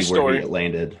yeah, funny story. Where he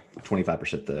landed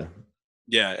 25% though.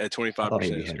 Yeah, at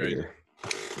 25% is great.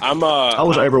 I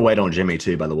was overweight on Jimmy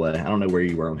too, by the way. I don't know where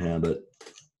you were on him, but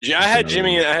yeah, I had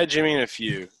Jimmy in a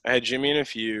few.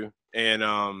 And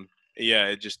yeah,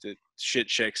 it shit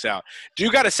shakes out. Do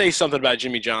got to say something about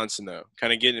Jimmy Johnson, though,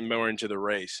 kind of getting more into the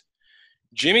race.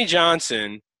 Jimmy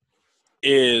Johnson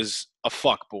is a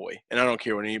fuck boy, and I don't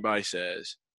care what anybody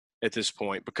says at this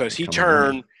point, because he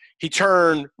turned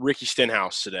Ricky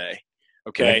Stenhouse today.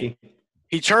 Okay, Ricky?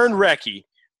 He turned Ricky,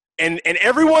 and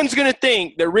everyone's gonna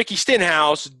think that Ricky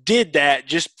Stenhouse did that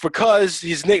just because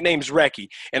his nickname's Ricky,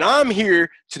 and I'm here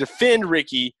to defend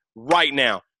Ricky right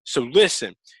now. So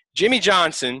listen, Jimmy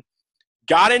Johnson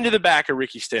got into the back of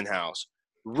Ricky Stenhouse.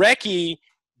 Ricky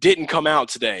didn't come out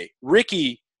today.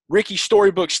 Ricky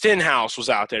Storybook Stenhouse was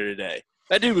out there today.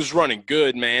 That dude was running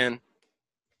good, man.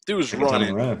 Dude was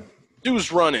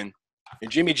running. And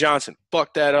Jimmy Johnson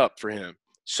fucked that up for him.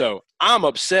 So I'm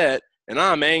upset and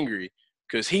I'm angry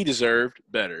because he deserved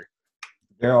better.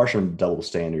 There are some double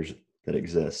standards that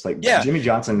exist. Like, Jimmy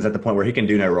Johnson's at the point where he can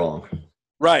do no wrong.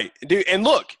 Right. Dude, and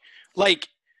look, like,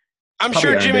 I'm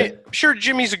sure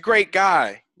Jimmy's a great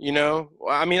guy, you know?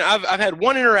 I mean, I've had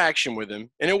one interaction with him,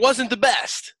 and it wasn't the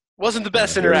best. Wasn't the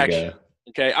best interaction.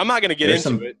 Okay, I'm not going to get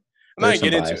into it. I'm not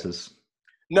going to get into it.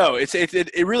 No,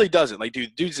 it really doesn't. Like,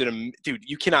 dude,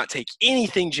 you cannot take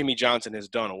anything Jimmy Johnson has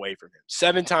done away from him.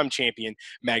 7-time champion,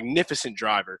 magnificent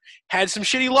driver, had some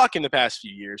shitty luck in the past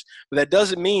few years, but that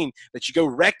doesn't mean that you go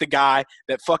wreck the guy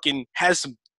that fucking has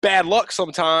some bad luck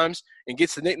sometimes and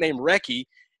gets the nickname Wrecky,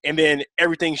 and then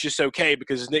everything's just okay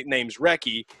because his nickname's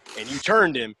Wrecky, and you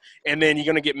turned him, and then you're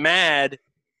gonna get mad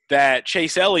that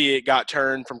Chase Elliott got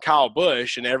turned from Kyle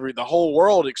Busch, and the whole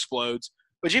world explodes.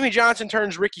 But Jimmy Johnson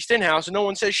turns Ricky Stenhouse, and no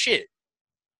one says shit.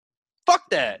 Fuck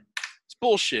that. It's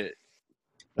bullshit.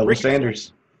 Double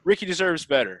standards. Ricky deserves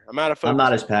better. I'm out of focus.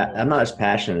 I'm not as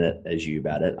passionate as you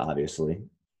about it, obviously.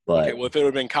 But okay, well, if it would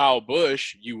have been Kyle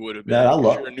Busch, you would have been.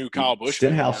 No, You're a new Kyle Busch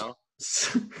Stenhouse.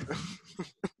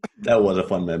 That was a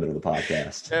fun moment of the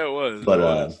podcast. Yeah, it was.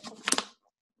 But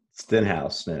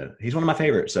Stenhouse, no, he's one of my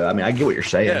favorites. So I mean, I get what you're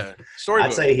saying. Yeah,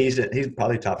 I'd say he's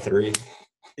probably top 3.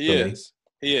 He is.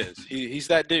 He's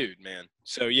that dude, man.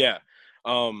 So yeah,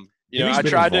 I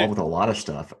tried involved with a lot of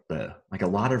stuff, like a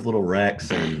lot of little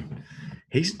wrecks, and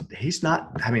he's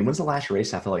not. I mean, when's the last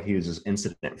race I feel like he was just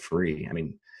incident free? I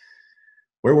mean,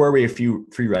 where were we a few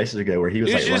races ago where he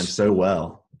was running so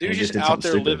well? Dude's just out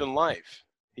there living life.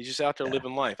 He's just out there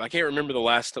living life. I can't remember the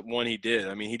last one he did.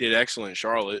 I mean, he did excellent in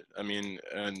Charlotte. I mean,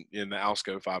 and in the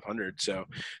Alsco 500, so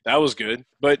that was good.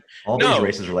 But all these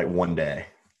races are like one day.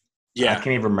 Yeah, I can't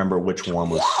even remember which one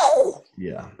was.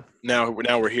 Yeah. Now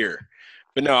we're here,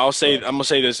 but no, I'm gonna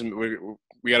say this, and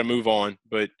we got to move on.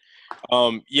 But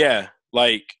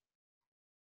like,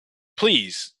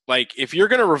 please, like, if you're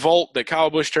gonna revolt that Kyle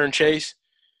Busch turned Chase,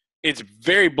 it's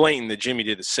very blatant that Jimmy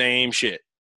did the same shit,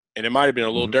 and it might have been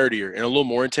a little dirtier and a little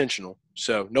more intentional.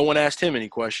 So no one asked him any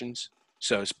questions.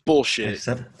 So it's bullshit.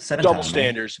 Seven double time,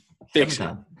 standards. Fix it.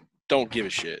 Time. Don't give a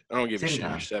shit. I don't give a shit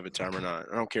if you're 7-time or not.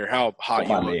 I don't care how hot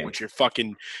you look with your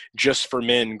fucking Just for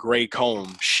Men gray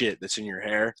comb shit that's in your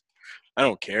hair. I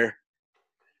don't care.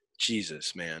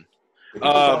 Jesus, man. Did you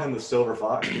call him the Silver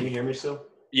Fox? Can you hear me still?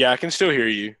 Yeah, I can still hear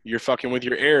you. You're fucking with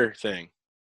your air thing.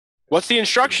 What's the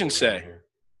instructions say?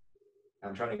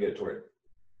 I'm trying to get it to work.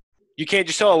 You can't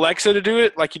just tell Alexa to do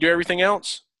it like you do everything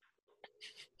else?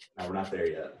 No, we're not there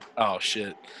yet. Oh,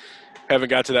 shit. Haven't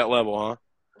got to that level, huh?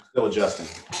 Still adjusting.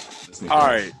 All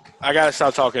right. I got to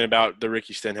stop talking about the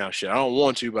Ricky Stenhouse shit. I don't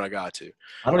want to, but I got to.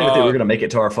 I don't even think we're going to make it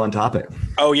to our fun topic.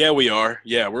 Oh, yeah, we are.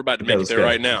 Yeah, we're about to make it there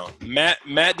right now. Matt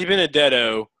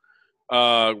DiBenedetto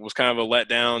was kind of a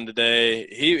letdown today.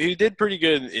 He did pretty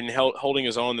good in holding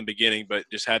his own in the beginning, but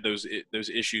just had those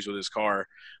issues with his car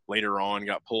later on,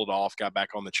 got pulled off, got back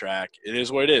on the track. It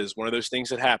is what it is. One of those things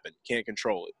that happen. Can't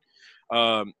control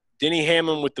it. Denny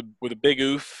Hamlin with a big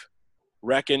oof,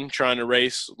 wrecking, trying to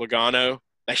race Logano.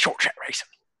 That short track racing.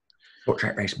 Short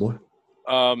track race, boy.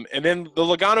 And then the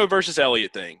Logano versus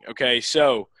Elliott thing. Okay,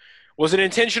 so was it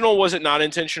intentional? Was it not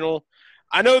intentional?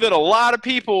 I know that a lot of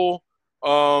people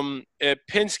at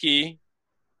Penske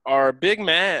are big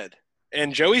mad,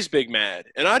 and Joey's big mad,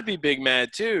 and I'd be big mad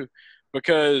too,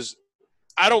 because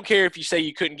I don't care if you say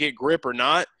you couldn't get grip or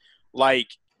not. Like,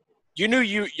 you knew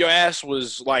your ass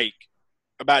was like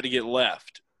about to get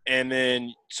left, and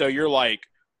then so you're like,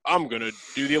 I'm going to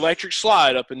do the electric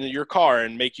slide up into your car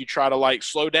and make you try to, like,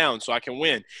 slow down so I can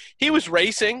win. He was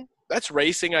racing. That's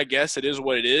racing, I guess. It is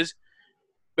what it is.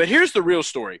 But here's the real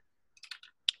story.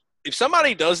 If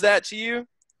somebody does that to you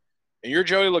and you're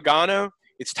Joey Logano,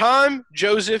 it's time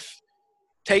Joseph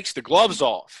takes the gloves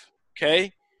off,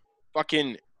 okay?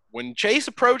 Fucking when Chase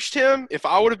approached him, if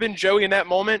I would have been Joey in that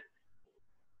moment,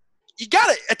 you got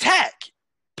to attack.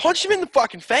 Punch him in the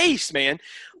fucking face, man.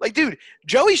 Like, dude,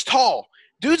 Joey's tall.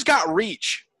 Dude's got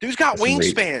reach, Dude's got That's some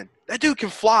reach. wingspan. That dude can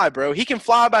fly, bro. He can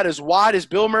fly about as wide as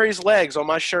Bill Murray's legs on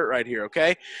my shirt right here,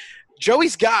 okay?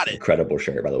 Joey's got it. Incredible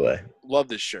shirt, by the way. Love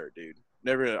this shirt, dude.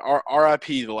 Never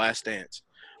R.I.P. The Last Dance.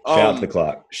 Shout out to the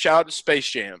clock. Shout out to Space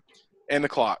Jam and the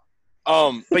clock.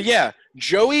 But yeah,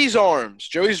 Joey's arms,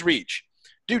 Joey's reach.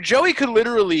 Dude, Joey could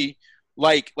literally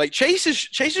like Chase is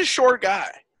short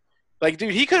guy. Like,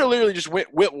 dude, he could have literally just whip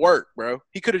work, bro.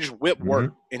 He could have just whipped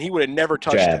work, and he would have never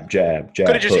touched him. Jab. Could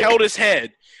have just held his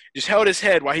head. Just held his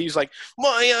head while he was like,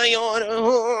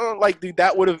 like, dude,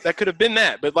 that could have been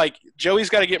that. But like, Joey's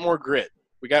got to get more grit.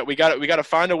 We got to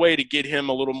find a way to get him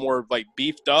a little more like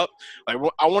beefed up. Like,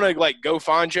 I want to like go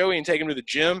find Joey and take him to the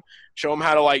gym, show him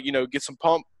how to like, you know, get some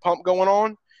pump going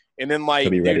on, and then like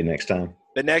he'll be ready next time.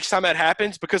 The next time that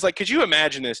happens, because like, could you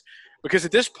imagine this? Because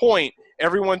at this point,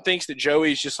 everyone thinks that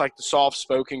Joey's just like the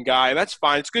soft-spoken guy, and that's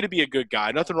fine. It's good to be a good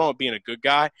guy. Nothing wrong with being a good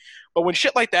guy. But when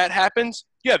shit like that happens,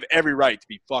 you have every right to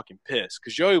be fucking pissed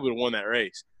because Joey would have won that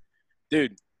race.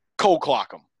 Dude, cold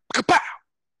clock him. Kapow!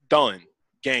 Done.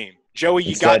 Game. Joey,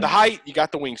 you got the height, you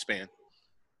got the wingspan.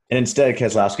 And instead,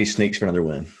 Keselowski sneaks for another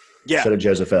win. Yeah. Instead of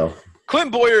Joseph L.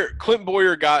 Clint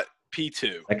Boyer got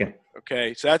P2. Second.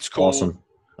 Okay, so that's cool. Awesome.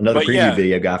 Another preview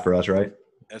video guy for us, right?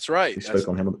 That's right. We spoke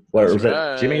on him. What was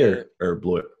that? Jimmy or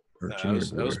Blewett? That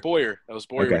was Boyer. That was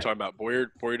Boyer okay. we're talking about.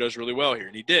 Boyer does really well here,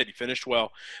 and he did. He finished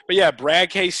well. But, yeah, Brad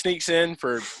Case sneaks in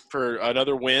for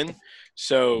another win.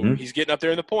 So he's getting up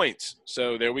there in the points.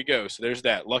 So there we go. So there's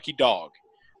that. Lucky dog.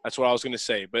 That's what I was going to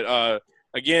say. But,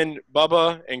 again,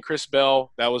 Bubba and Chris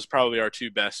Bell, that was probably our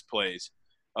two best plays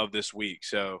of this week.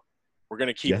 So we're going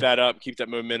to keep that up, keep that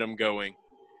momentum going.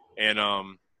 And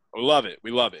we love it.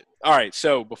 We love it. All right,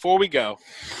 so before we go,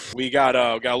 we got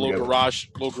a little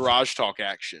garage talk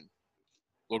action.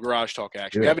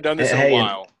 We haven't done this in a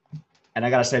while. And I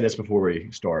got to say this before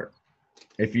we start.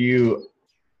 If you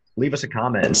leave us a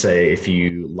comment and say if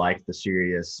you like the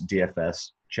serious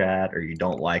DFS chat or you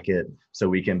don't like it, so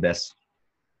we can best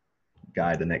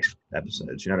guide the next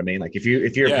episodes. You know what I mean? Like if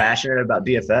you're passionate about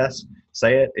DFS,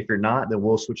 say it. If you're not, then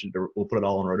we'll switch it. We'll put it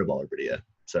all on Rotoballer video.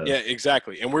 So yeah,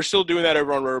 exactly. And we're still doing that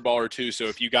over on Rotoballer too. So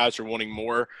if you guys are wanting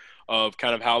more of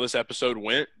kind of how this episode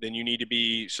went, then you need to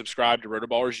be subscribed to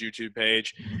Rotoballer's YouTube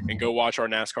page and go watch our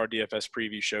NASCAR DFS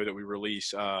preview show that we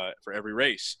release for every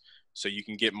race. So you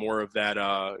can get more of that.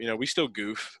 We still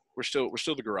goof. We're still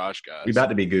the garage guys. We about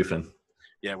to be goofing.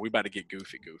 Yeah, we about to get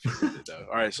goofy with it, though.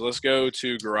 All right, so let's go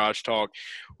to Garage Talk.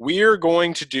 We're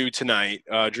going to do tonight.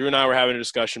 Drew and I were having a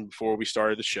discussion before we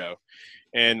started the show,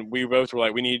 and we both were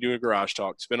like, we need to do a Garage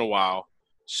Talk. It's been a while.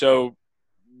 So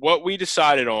what we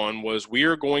decided on was we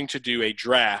are going to do a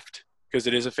draft because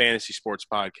it is a fantasy sports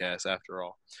podcast after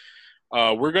all.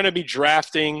 We're going to be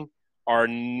drafting our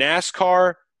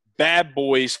NASCAR Bad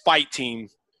Boys fight team.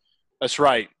 That's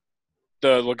right.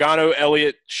 The Logano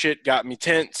Elliott shit got me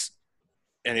tense.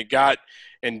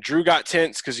 And Drew got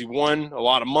tense because he won a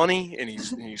lot of money, and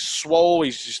he's swole.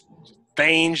 He's just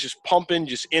veins just pumping,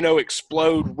 just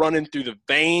explode running through the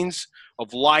veins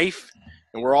of life,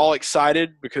 and we're all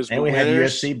excited because we have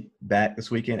UFC back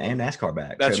this weekend and NASCAR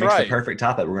back. That's so it makes right. the perfect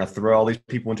topic. We're going to throw all these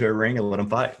people into a ring and let them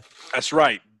fight. That's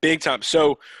right, big time.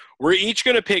 So we're each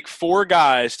going to pick 4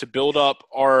 guys to build up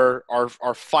our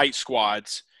fight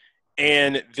squads,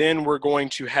 and then we're going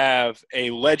to have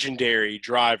a legendary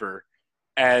driver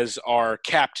as our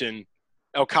captain,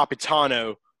 El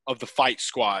Capitano of the fight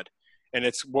squad. And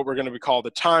it's what we're going to call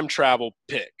the time travel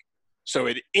pick. So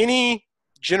any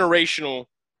generational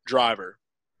driver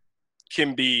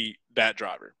can be that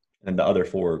driver. And the other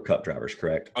 4 cup drivers,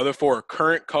 correct? Other 4 are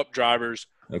current cup drivers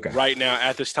right now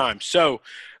at this time. So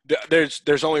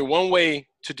there's only one way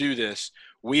to do this.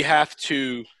 We have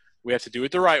to do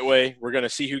it the right way. We're going to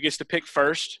see who gets to pick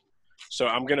first. So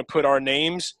I'm going to put our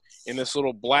names in this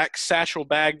little black satchel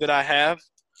bag that I have.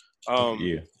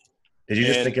 Did you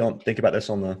just think about this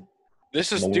on the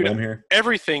dude, here?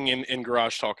 Everything in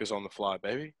Garage Talk is on the fly,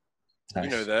 baby. Nice. You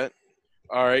know that.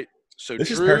 All right. So this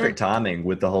is perfect timing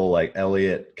with the whole like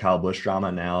Elliott, Kyle Busch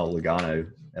drama, now Logano,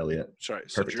 Elliott. That's right.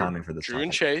 Perfect timing for this. Drew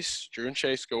and Chase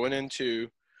going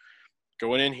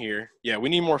in here. Yeah, we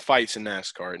need more fights in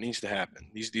NASCAR. It needs to happen.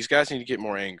 These guys need to get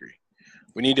more angry.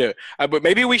 We need to but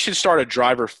maybe we should start a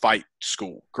driver fight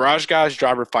school. Garage Guys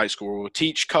Driver Fight School. Where we'll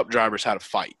teach cup drivers how to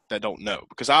fight that don't know,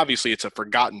 because obviously it's a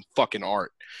forgotten fucking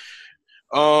art.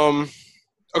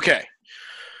 Okay.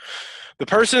 The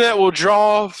person that will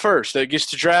draw first, that gets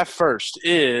to draft first,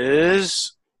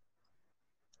 is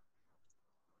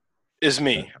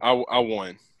me. I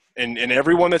won. And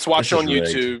everyone that's watching on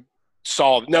YouTube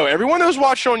saw – no, everyone that was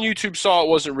watching on YouTube saw it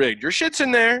wasn't rigged. Your shit's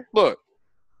in there. Look.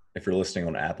 If you're listening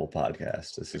on Apple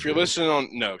Podcasts, If you're listening on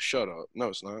 – no, shut up. No,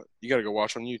 it's not. You got to go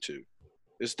watch on YouTube.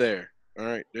 It's there. All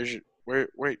right. There's your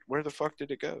 – where the fuck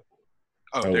did it go?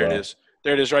 Oh, there it is.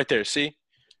 There it is right there. See?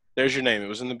 There's your name. It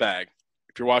was in the bag.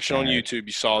 If you're watching on YouTube,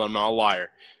 you saw that I'm not a liar.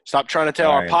 Stop trying to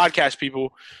tell our podcast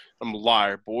people I'm a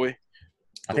liar, boy.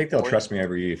 I think they'll trust me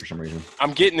over you for some reason.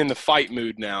 I'm getting in the fight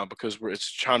mood now because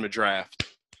it's time to draft.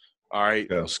 All right,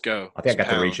 let's go. I think I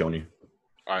got the reach on you.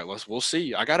 All right, we'll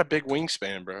see. I got a big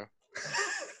wingspan, bro.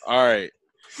 All right.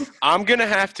 I'm going to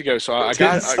have to go. So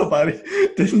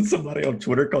Didn't somebody on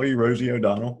Twitter call you Rosie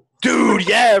O'Donnell? Dude,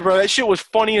 yeah, bro. That shit was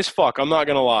funny as fuck. I'm not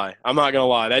going to lie.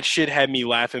 That shit had me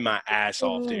laughing my ass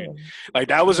off, dude. Like,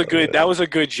 that was a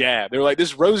good jab. They were like,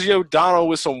 this Rosie O'Donnell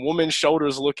with some woman's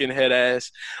shoulders looking head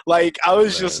ass. Like, I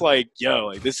was just like, yo,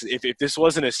 like this, if this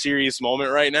wasn't a serious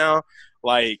moment right now,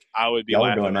 like, I would be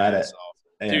laughing my ass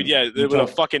off. Dude, yeah, with a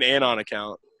fucking Anon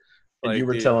account. And you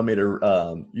were telling me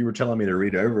to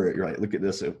read over it. You're like, look at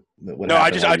this.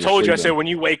 I told you. I said, when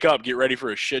you wake up, get ready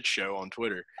for a shit show on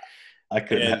Twitter. I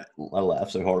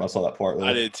laughed so hard when I saw that part.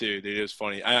 I did too, dude. It was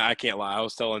funny. I can't lie. I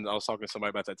was talking to somebody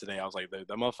about that today. I was like, that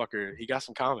motherfucker, he got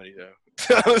some comedy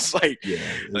though. I was like,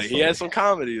 he had some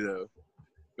comedy though.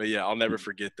 But yeah, I'll never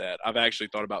forget that. I've actually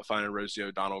thought about finding Rosie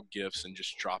O'Donnell gifts and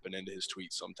just dropping into his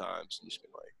tweets sometimes and just be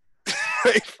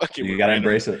like, fucking. You gotta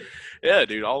embrace it. Yeah,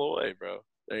 dude, all the way, bro.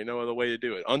 There ain't no other way to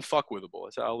do it. Unfuckwithable.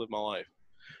 That's how I live my life.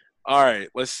 All right,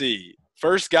 let's see.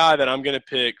 First guy that I'm going to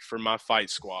pick for my fight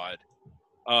squad.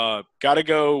 Got to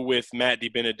go with Matt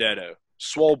DiBenedetto.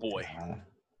 Swole boy.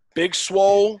 Big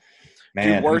swole.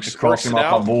 Man, works him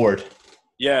off my board.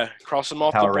 Yeah, cross him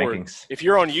off Power the board. Rankings. If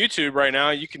you're on YouTube right now,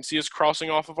 you can see us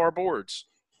crossing off of our boards.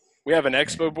 We have an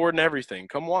expo board and everything.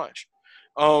 Come watch.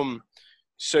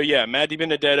 So, yeah, Matt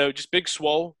DiBenedetto, just big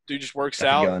swole. Dude just works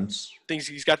out. Guns. Thinks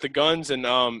he's got the guns, and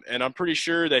I'm pretty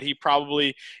sure that he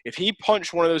probably – if he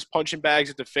punched one of those punching bags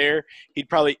at the fair, he'd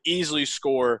probably easily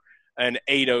score an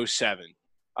 807,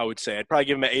 I would say. I'd probably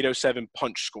give him an 807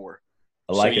 punch score.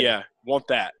 I like it. Yeah, want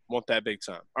that. Want that big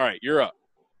time. All right, you're up.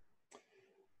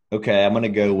 Okay, I'm going to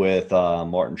go with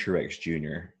Martin Truex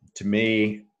Jr. To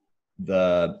me,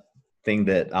 the – thing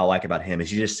that I like about him is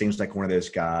he just seems like one of those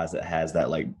guys that has that,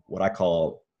 like, what I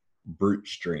call brute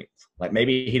strength. Like,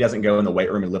 maybe he doesn't go in the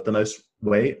weight room and lift the most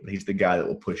weight, but he's the guy that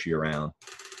will push you around.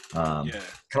 Kind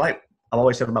of like I've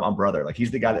always said about my brother. Like, he's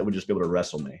the guy that would just be able to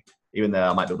wrestle me, even though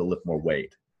I might be able to lift more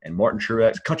weight. And Martin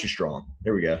Truex, country strong.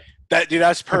 There we go. That's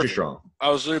perfect. Country strong. I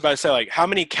was literally about to say, like, how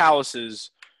many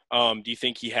calluses do you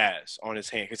think he has on his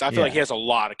hand? Because I feel like he has a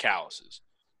lot of calluses.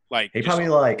 Like, he probably,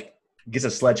 like, gets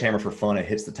a sledgehammer for fun and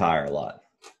hits the tire a lot.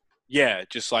 Yeah,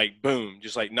 just like boom,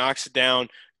 just like knocks it down,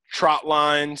 trot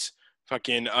lines,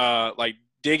 fucking like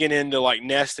digging into like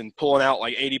nest and pulling out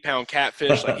like 80-pound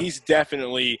catfish. Like he's a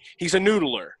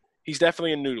noodler. He's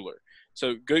definitely a noodler.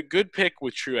 So good pick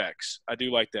with Truex. I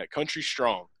do like that. Country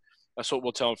strong. That's what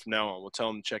we'll tell him from now on. We'll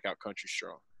tell him to check out Country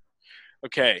Strong.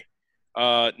 Okay.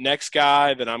 Next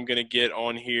guy that I'm gonna get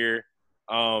on here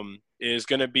is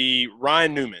gonna be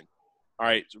Ryan Newman. All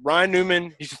right, Ryan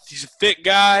Newman, he's a thick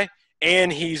guy,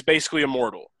 and he's basically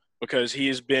immortal because he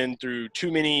has been through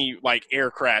too many, like,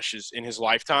 air crashes in his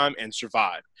lifetime and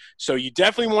survived. So you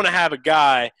definitely want to have a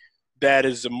guy that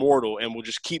is immortal and will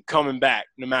just keep coming back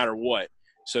no matter what.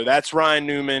 So that's Ryan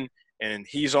Newman, and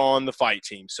he's on the fight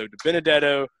team. So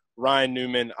DiBenedetto, Ryan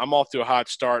Newman, I'm off to a hot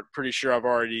start. Pretty sure I've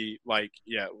already, we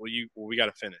got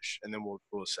to finish, and then we'll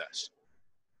assess.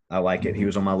 I like it. He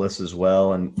was on my list as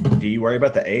well. And do you worry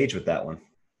about the age with that one?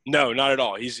 No, not at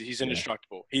all. He's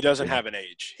indestructible. He doesn't have an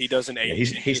age. He doesn't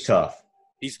age. He's tough.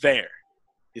 He's there.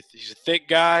 He's a thick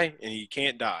guy, and he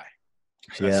can't die.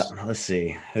 So let's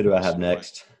see. Who do I have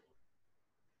next?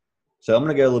 So I'm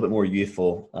going to go a little bit more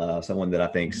youthful, someone that I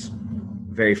think's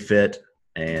very fit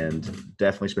and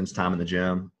definitely spends time in the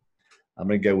gym. I'm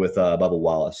going to go with Bubba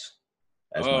Wallace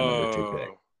as my number 2 pick.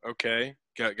 Okay.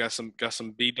 Got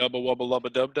some B double wubba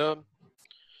lubba dub dub.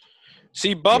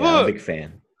 See, Bubba, I'm a big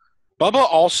fan. Bubba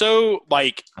also,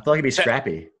 like, I feel like he'd be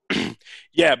scrappy.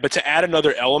 Yeah, but to add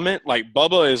another element, like,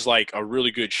 Bubba is like a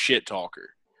really good shit talker.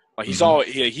 Like he's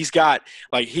he's got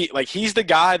he's the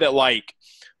guy that like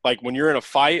when you're in a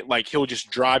fight, like he'll just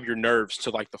drive your nerves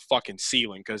to like the fucking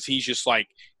ceiling because he's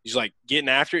getting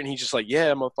after it and he's just like,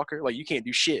 yeah, motherfucker, like you can't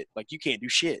do shit, like you can't do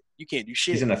shit.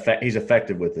 He's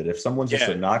effective with it. If someone's just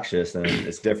obnoxious, then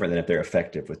it's different than if they're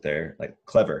effective with their like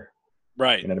clever.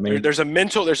 Right. You know what I mean? There's a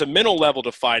mental level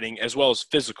to fighting as well as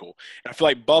physical. And I feel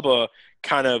like Bubba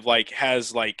kind of like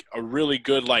has like a really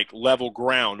good like level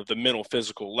ground of the mental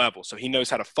physical level. So he knows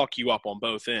how to fuck you up on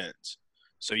both ends.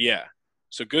 So yeah.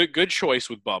 So good choice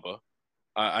with Bubba.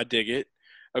 I dig it.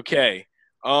 Okay.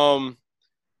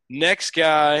 Next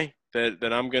guy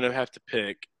that I'm gonna have to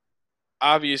pick,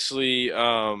 obviously,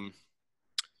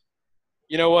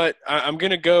 you know what? I'm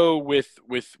gonna go with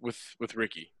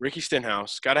Ricky. Ricky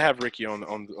Stenhouse. Got to have Ricky on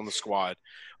the squad.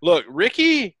 Look,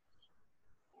 Ricky's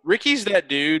that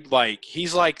dude. Like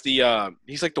he's like the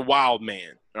wild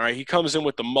man. All right, he comes in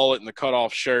with the mullet and the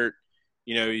cutoff shirt.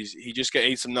 You know, he just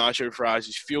ate some nacho fries.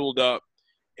 He's fueled up,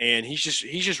 and he's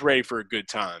just ready for a good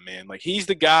time, man. Like he's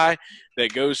the guy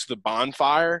that goes to the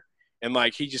bonfire and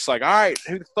like he just like, all right,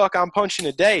 who the fuck I'm punching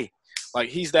today? Like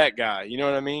he's that guy. You know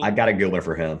what I mean? I got a good one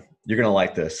for him. You're gonna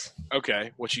like this.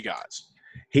 Okay, what you got?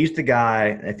 He's the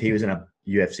guy, if he was in a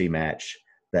UFC match,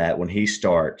 that when he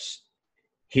starts,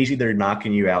 he's either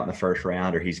knocking you out in the first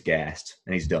round or he's gassed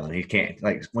and he's done. He can't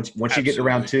like once you get to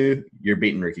round 2, you're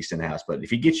beating Ricky Stenhouse. But if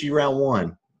he gets you round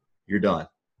 1, you're done.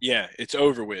 Yeah, it's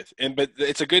over with. But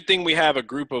it's a good thing we have a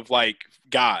group of like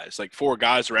guys, like 4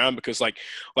 guys around, because like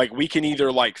we can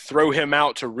either like throw him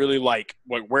out to really like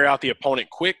wear out the opponent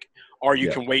quick, or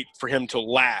you can wait for him to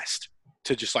last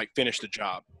to just like finish the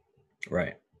job.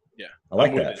 Right. Yeah. I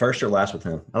like that. First or last with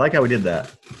him. I like how we did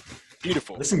that.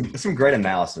 Beautiful. That's some great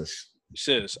analysis. This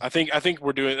is. I think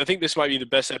this might be the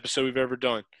best episode we've ever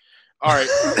done. All right.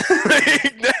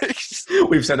 Next.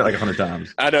 We've said it like 100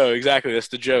 times. I know, exactly. That's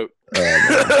the joke.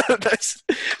 That's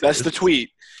the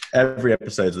tweet. Every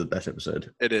episode's the best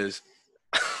episode. It is.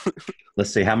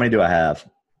 Let's see. How many do I have?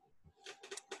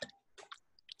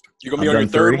 You're gonna be on your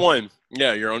third one.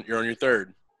 Yeah, you're on your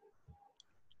third.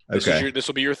 Okay. This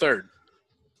will be your third.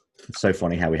 It's so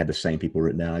funny how we had the same people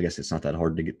written down. I guess it's not that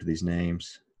hard to get to these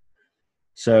names.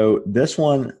 So this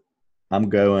one, I'm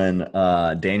going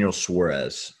Daniel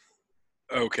Suarez.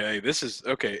 Okay, this is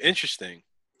okay. Interesting.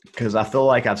 Because I feel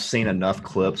like I've seen enough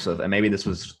clips of, and maybe this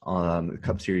was on the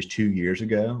Cup Series 2 years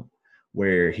ago,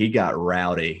 where he got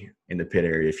rowdy in the pit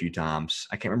area a few times.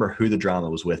 I can't remember who the drama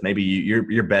was with. Maybe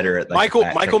you're better at like Michael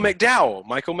McDowell.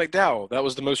 Michael McDowell. That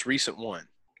was the most recent one.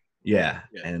 Yeah,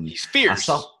 and he's fierce.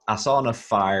 I saw enough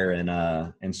fire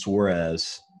in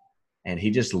Suarez, and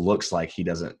he just looks like he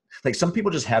doesn't like. Some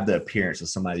people just have the appearance of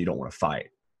somebody you don't want to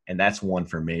fight, and that's one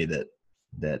for me that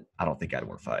I don't think I'd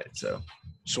want to fight. So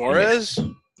Suarez,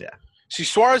 yeah. See,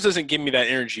 Suarez doesn't give me that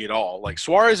energy at all. Like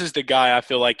Suarez is the guy I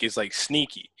feel like is like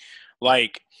sneaky,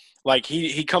 like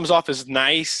he comes off as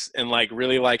nice and like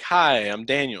really like, hi, I'm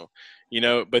Daniel, you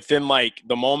know. But then like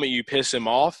the moment you piss him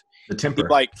off. The temper,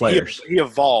 he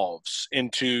evolves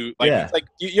into like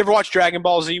you ever watch Dragon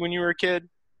Ball Z when you were a kid?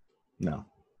 No.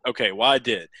 Okay, well I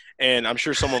did, and I'm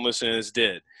sure someone listening to this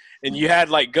did. And you had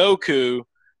like Goku,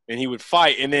 and he would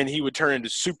fight, and then he would turn into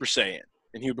Super Saiyan,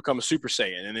 and he would become a Super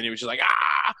Saiyan, and then he was just like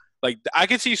like I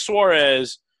could see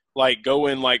Suarez like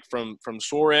going like from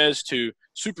Suarez to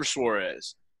Super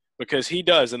Suarez because he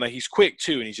does, and like he's quick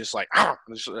too, and he's just like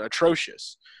just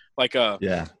atrocious, like a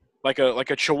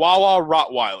Chihuahua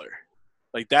Rottweiler.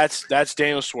 Like that's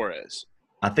Daniel Suarez.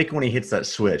 I think when he hits that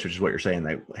switch, which is what you're saying,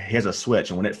 that he has a switch,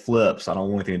 and when it flips, I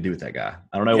don't want anything to do with that guy.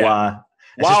 I don't know why.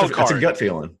 That's a gut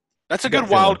feeling. That's a good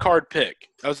wild card pick.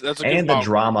 That's a good and the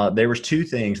drama. There was 2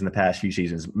 things in the past few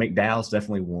seasons. McDowell's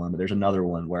definitely one, but there's another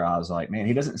one where I was like, man,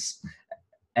 he doesn't.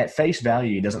 At face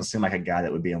value, he doesn't seem like a guy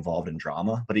that would be involved in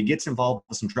drama, but he gets involved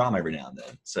with some drama every now and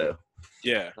then. So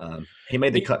yeah, he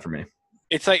made the cut for me.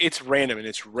 It's like it's random and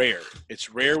it's rare. It's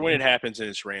rare when it happens and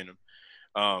it's random.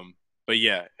 But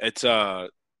yeah, it's not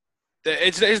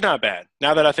bad.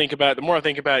 Now that I think about it, the more I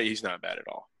think about it, he's not bad at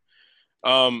all.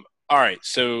 All right,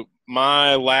 so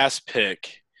my last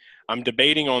pick, I'm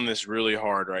debating on this really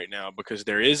hard right now because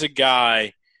there is a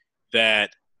guy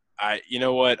that you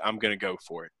know what, I'm gonna go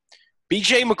for it.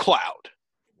 BJ McLeod.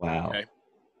 Wow. Okay.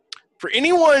 For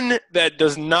anyone that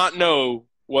does not know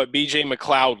what BJ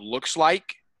McLeod looks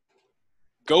like,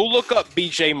 go look up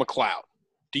BJ McLeod.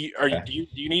 Do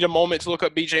you need a moment to look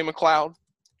up BJ McLeod?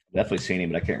 Definitely seen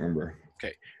him, but I can't remember.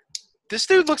 Okay. This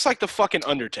dude looks like the fucking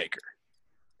Undertaker.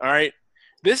 All right?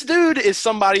 This dude is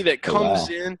somebody that comes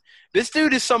in. This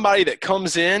dude is somebody that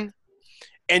comes in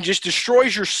and just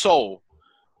destroys your soul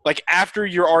like after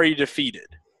you're already defeated.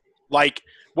 Like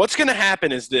what's going to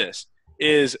happen is this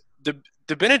is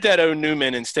De Benedetto,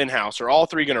 Newman, and Stenhouse are all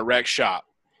 3 going to wreck shop.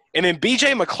 And then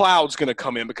BJ McLeod's going to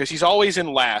come in because he's always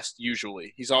in last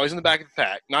usually. He's always in the back of the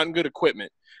pack, not in good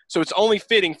equipment. So it's only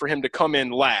fitting for him to come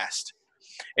in last.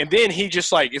 And then he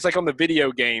just like – it's like on the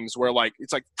video games where like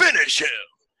it's like finish him.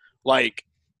 Like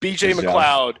BJ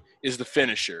McLeod is the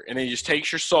finisher. And then he just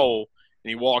takes your soul and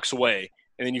he walks away.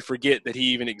 And then you forget that he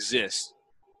even exists.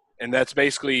 And that's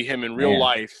basically him in real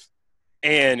life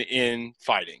and in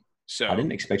fighting. So I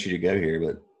didn't expect you to go here,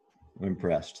 but I'm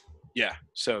impressed. Yeah,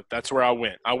 so that's where I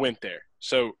went. I went there.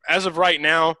 So as of right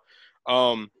now,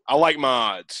 I like my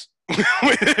odds.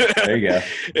 There you go.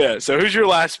 Yeah. So who's your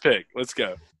last pick? Let's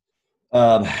go.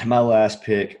 My last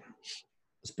pick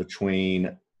is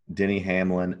between Denny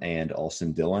Hamlin and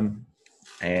Austin Dillon.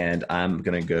 And I'm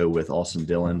going to go with Austin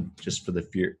Dillon just for the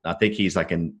fear. I think he's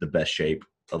like in the best shape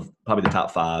of probably the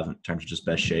top 5 in terms of just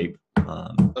best shape.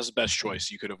 That's the best choice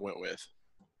you could have went with.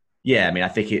 Yeah, I mean, I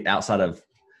think outside of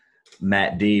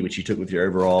Matt D, which you took with your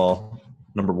overall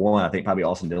number 1, I think probably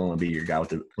Austin Dillon would be your guy with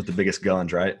the biggest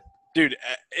guns, right? Dude,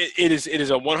 it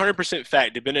is a 100%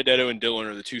 fact that Benedetto and Dillon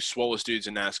are the 2 swollest dudes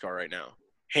in NASCAR right now.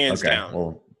 Hands down.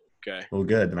 Well,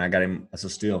 good. Then I got him as a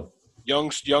steal.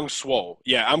 Young swole.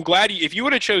 Yeah, I'm glad if you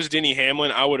would have chose Denny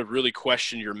Hamlin, I would have really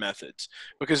questioned your methods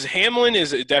because Hamlin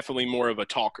is definitely more of a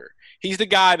talker. He's the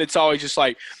guy that's always just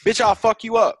like, bitch, I'll fuck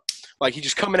you up. Like, he's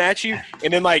just coming at you,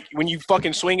 and then, like, when you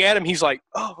fucking swing at him, he's like,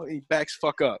 oh, he backs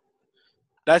fuck up.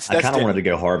 That's I kind of wanted to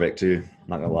go Harvick, too. I'm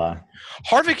not going to lie.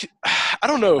 Harvick, I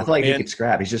don't know, I feel like man. he could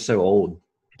scrap. He's just so old.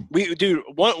 Dude,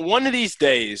 one of these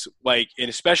days, like, and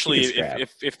especially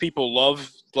if people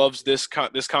loves this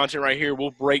content right here,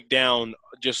 we'll break down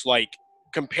just like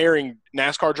comparing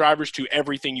NASCAR drivers to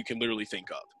everything you can literally think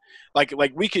of. Like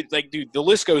we could, like, dude, the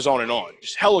list goes on and on.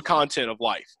 Just hella content of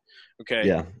life. Okay.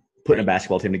 Yeah. Putting a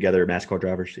basketball team together, NASCAR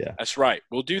drivers. Yeah. That's right.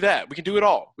 We'll do that. We can do it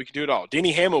all.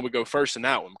 Denny Hamlin would go first in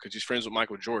that one because he's friends with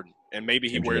Michael Jordan, and maybe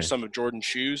he wears some of Jordan's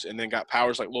shoes and then got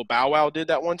powers like Lil Bow Wow did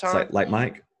that one time. It's like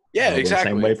Mike. Yeah,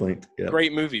 exactly. Same wavelength. Yep.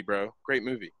 Great movie, bro. Great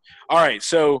movie. All right,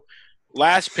 so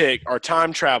last pick, our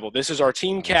time travel. This is our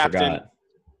team captain.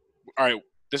 All right,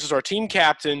 this is our team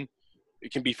captain.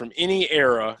 It can be from any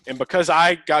era, and because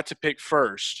I got to pick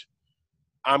first,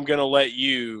 I'm going to let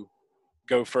you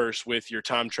go first with your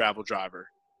time travel driver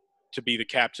to be the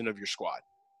captain of your squad.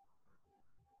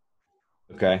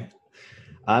 Okay.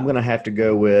 I'm going to have to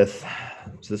go with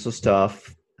 – so this was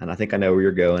tough, and I think I know where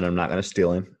you're going. I'm not going to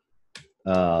steal him.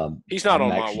 He's not on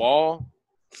my wall.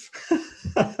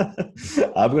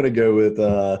 I'm going to go with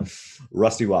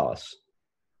Rusty Wallace.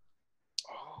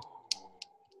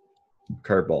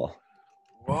 Curveball.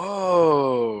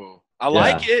 Whoa. I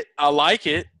like it. I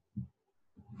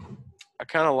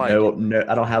kind of like it. No,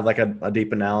 I don't have like a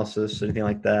deep analysis or anything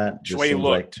like that. Just the way he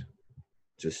looked.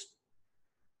 I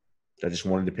just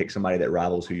wanted to pick somebody that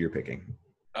rivals who you're picking.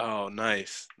 Oh,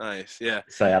 nice, yeah.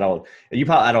 So I don't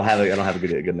have a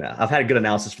good analysis. I've had a good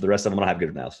analysis for the rest of them. I don't have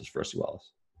good analysis for Rusty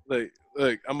Wallace. Look,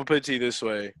 I'm gonna put it to you this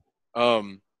way.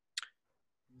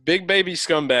 Big Baby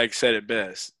Scumbag said it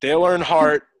best. Dale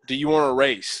Earnhardt, do you want to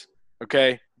race?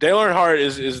 Okay, Dale Earnhardt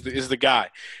is the guy,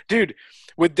 dude.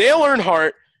 With Dale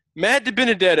Earnhardt, Matt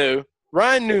DiBenedetto,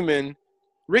 Ryan Newman,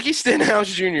 Ricky Stenhouse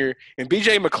Jr., and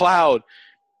B.J. McLeod,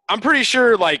 I'm pretty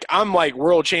sure like I'm like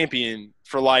world champion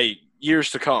for like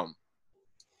years to come.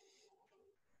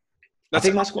 I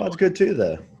think my squad's good too,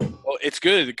 though. Well, it's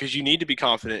good because you need to be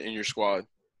confident in your squad.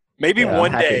 Maybe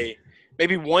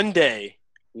one day,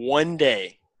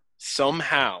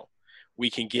 somehow we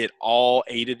can get all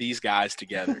 8 of these guys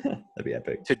together. That'd be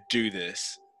epic. To do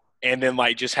this. And then,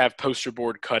 like, just have poster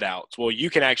board cutouts. Well, you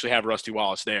can actually have Rusty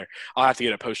Wallace there. I'll have to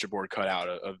get a poster board cutout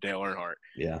of Dale Earnhardt.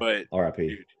 Yeah, but R.I.P.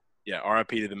 Dude, yeah,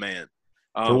 R.I.P. to the man.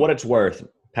 For what it's worth,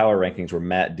 power rankings were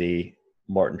Matt D,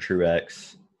 Martin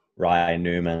Truex, Ryan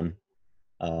Newman.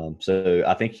 So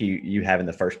I think you having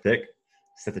the first pick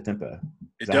set the tempo.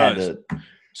 It does.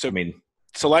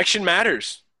 Selection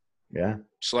matters. Yeah.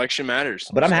 Selection matters.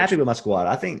 But I'm happy with my squad.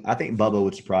 I think Bubba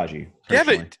would surprise you. Yeah,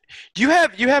 but you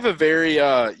have a very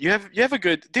you have a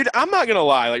good dude. I'm not gonna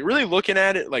lie. Like really looking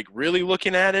at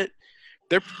it,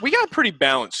 we got pretty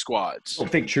balanced squads. I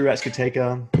think Truex could take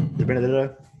the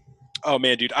Benedetto. Oh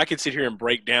man, dude, I could sit here and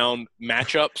break down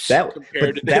matchups.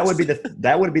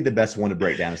 That would be the best one to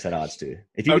break down and set odds to.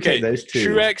 If you could take those two,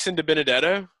 Truex and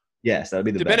DiBenedetto. Yes, that would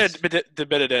be the best.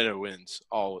 DiBenedetto wins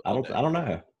all. I don't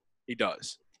know. He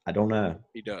does. I don't know.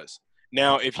 He does.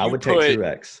 Now, if you take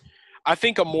Truex. I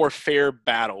think a more fair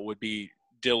battle would be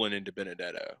Dillon and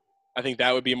DiBenedetto. I think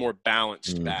that would be a more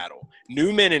balanced battle.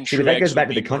 Newman and Truex. But that goes back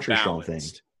to the country strong thing.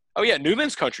 Oh yeah,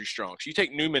 Newman's country strong. So you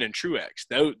take Newman and Truex.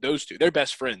 Those two, they're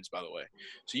best friends, by the way.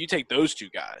 So you take those two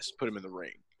guys, put them in the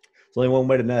ring. There's only one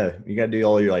way to know. You got to do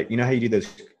all your how you do those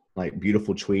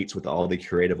beautiful tweets with all the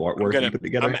creative artwork you put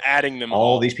together. I'm adding them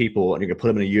all these people, and you're gonna put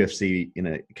them in a UFC in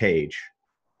a cage,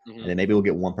 and then maybe we'll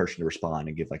get one person to respond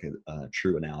and give like a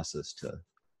true analysis to.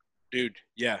 Dude,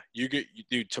 yeah,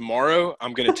 dude. Tomorrow,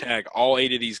 I'm gonna tag all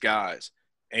 8 of these guys,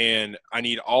 and I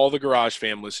need all the Garage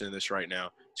fam listening to this right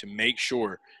now to make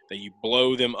sure that you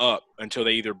blow them up until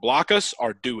they either block us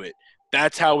or do it.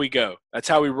 That's how we go. That's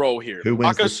how we roll here. Who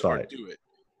wins this fight? Do it.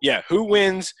 Yeah, who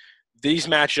wins these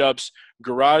matchups,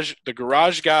 the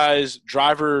garage guys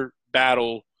driver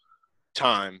battle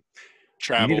time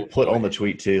travel. You need to put on the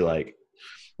tweet too, like,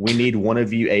 we need one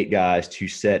of you 8 guys to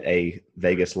set a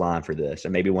Vegas line for this,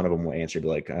 and maybe one of them will answer, be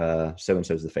like, so and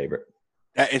so's the favorite.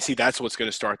 And see, that's what's going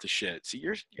to start the shit. See,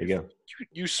 there you go.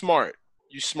 You smart.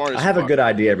 You smart. I have a good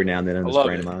idea every now and then in this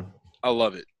brain of mine. I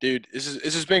love it, dude. This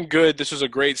has been good. This was a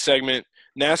great segment.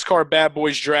 NASCAR Bad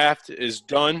Boys Draft is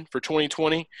done for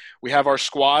 2020. We have our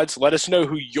squads. Let us know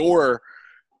who your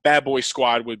Bad Boy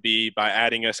squad would be by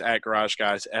adding us at Garage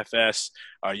Guys FS.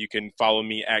 You can follow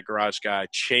me at Garage Guy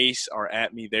Chase or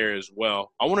at me there as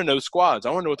well. I want to know squads.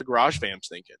 I want to know what the Garage fam's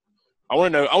thinking. I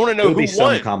want to know who won.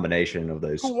 Some combination of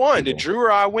those. Who won? People. Did Drew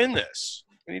or I win this?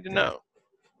 We need to know.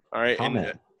 All right.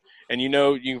 And you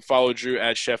can follow Drew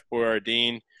at Chef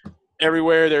Boyardeen.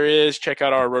 Everywhere there is, check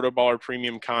out our Rotoballer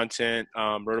premium content,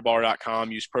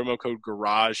 rotoballer.com. Use promo code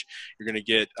GARAGE. You're going to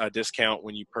get a discount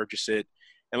when you purchase it.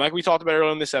 And like we talked about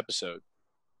earlier in this episode,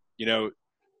 you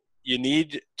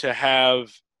need to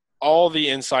have all the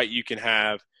insight you can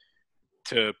have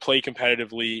to play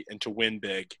competitively and to win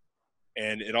big.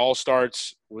 And it all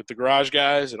starts with the Garage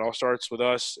Guys. It all starts with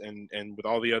us and with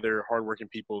all the other hardworking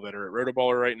people that are at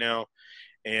Rotoballer right now.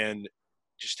 And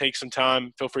just take some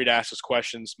time. Feel free to ask us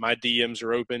questions. My DMs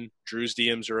are open. Drew's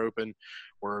DMs are open.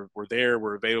 We're there.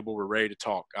 We're available. We're ready to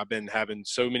talk. I've been having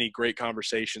so many great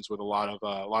conversations with a lot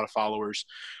of followers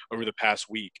over the past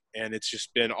week, and it's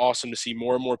just been awesome to see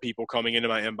more and more people coming into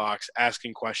my inbox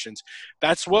asking questions.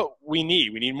 That's what we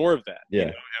need. We need more of that.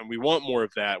 Yeah. And we want more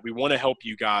of that. We want to help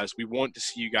you guys. We want to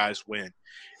see you guys win.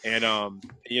 And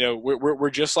we're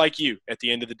just like you at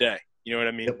the end of the day. You know what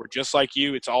I mean? Yep. We're just like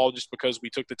you. It's all just because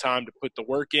we took the time to put the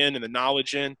work in and the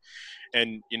knowledge in.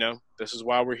 And, this is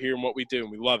why we're here and what we do. And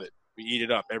we love it. We eat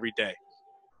it up every day.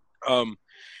 And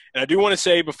I do want to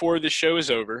say before this show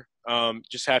is over,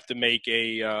 just have to make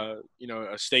a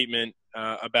statement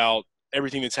about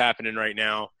everything that's happening right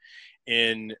now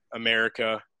in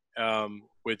America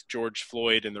with George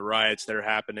Floyd and the riots that are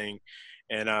happening.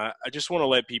 And I just want to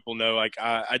let people know, like,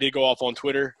 I did go off on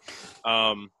Twitter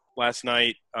last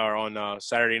night or on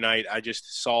Saturday night. I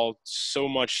just saw so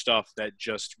much stuff that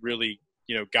just really,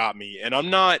 got me. And I'm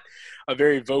not a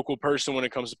very vocal person when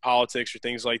it comes to politics or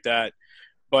things like that,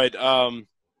 but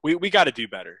we got to do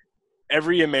better.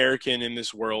 Every American in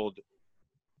this world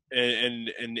and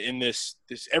in this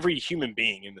every human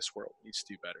being in this world needs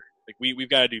to do better. Like we've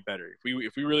got to do better.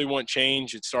 If we really want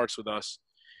change, it starts with us,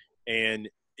 and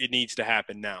it needs to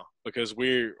happen now because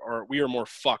we are more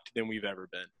fucked than we've ever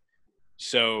been.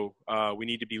 So we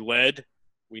need to be led.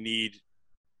 We need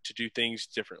to do things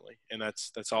differently, and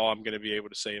that's all I'm going to be able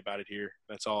to say about it here.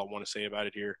 That's all I want to say about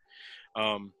it here.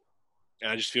 And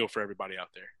I just feel for everybody out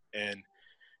there. And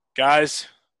guys,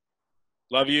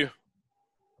 love you.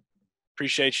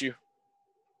 Appreciate you.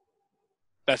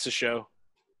 That's the show.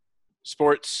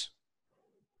 Sports,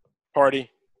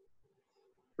 party,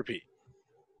 repeat.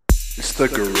 It's the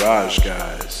Garage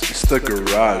Guys. It's the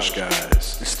Garage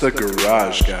Guys. It's the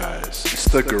Garage Guys. It's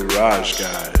the Garage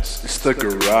Guys. It's the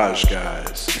Garage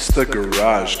Guys. It's the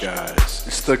Garage Guys.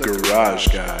 It's the Garage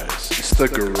Guys. It's the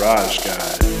Garage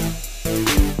Guys.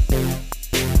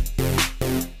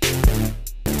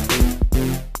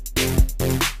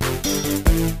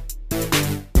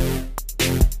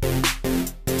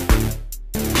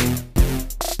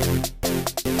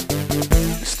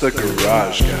 It's the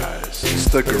Garage Guys. It's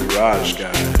the Garage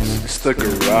Guys. It's the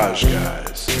Garage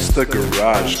Guys. It's the Garage Guys. It's the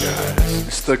Garage Guys.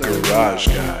 It's the Garage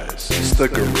Guys. It's the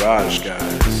Garage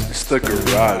Guys. It's the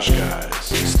Garage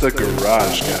Guys.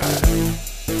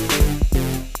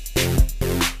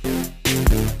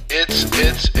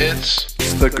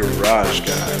 It's the Garage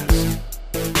Guys.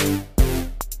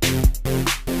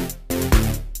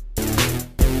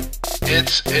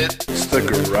 It's the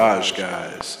Garage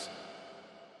Guys.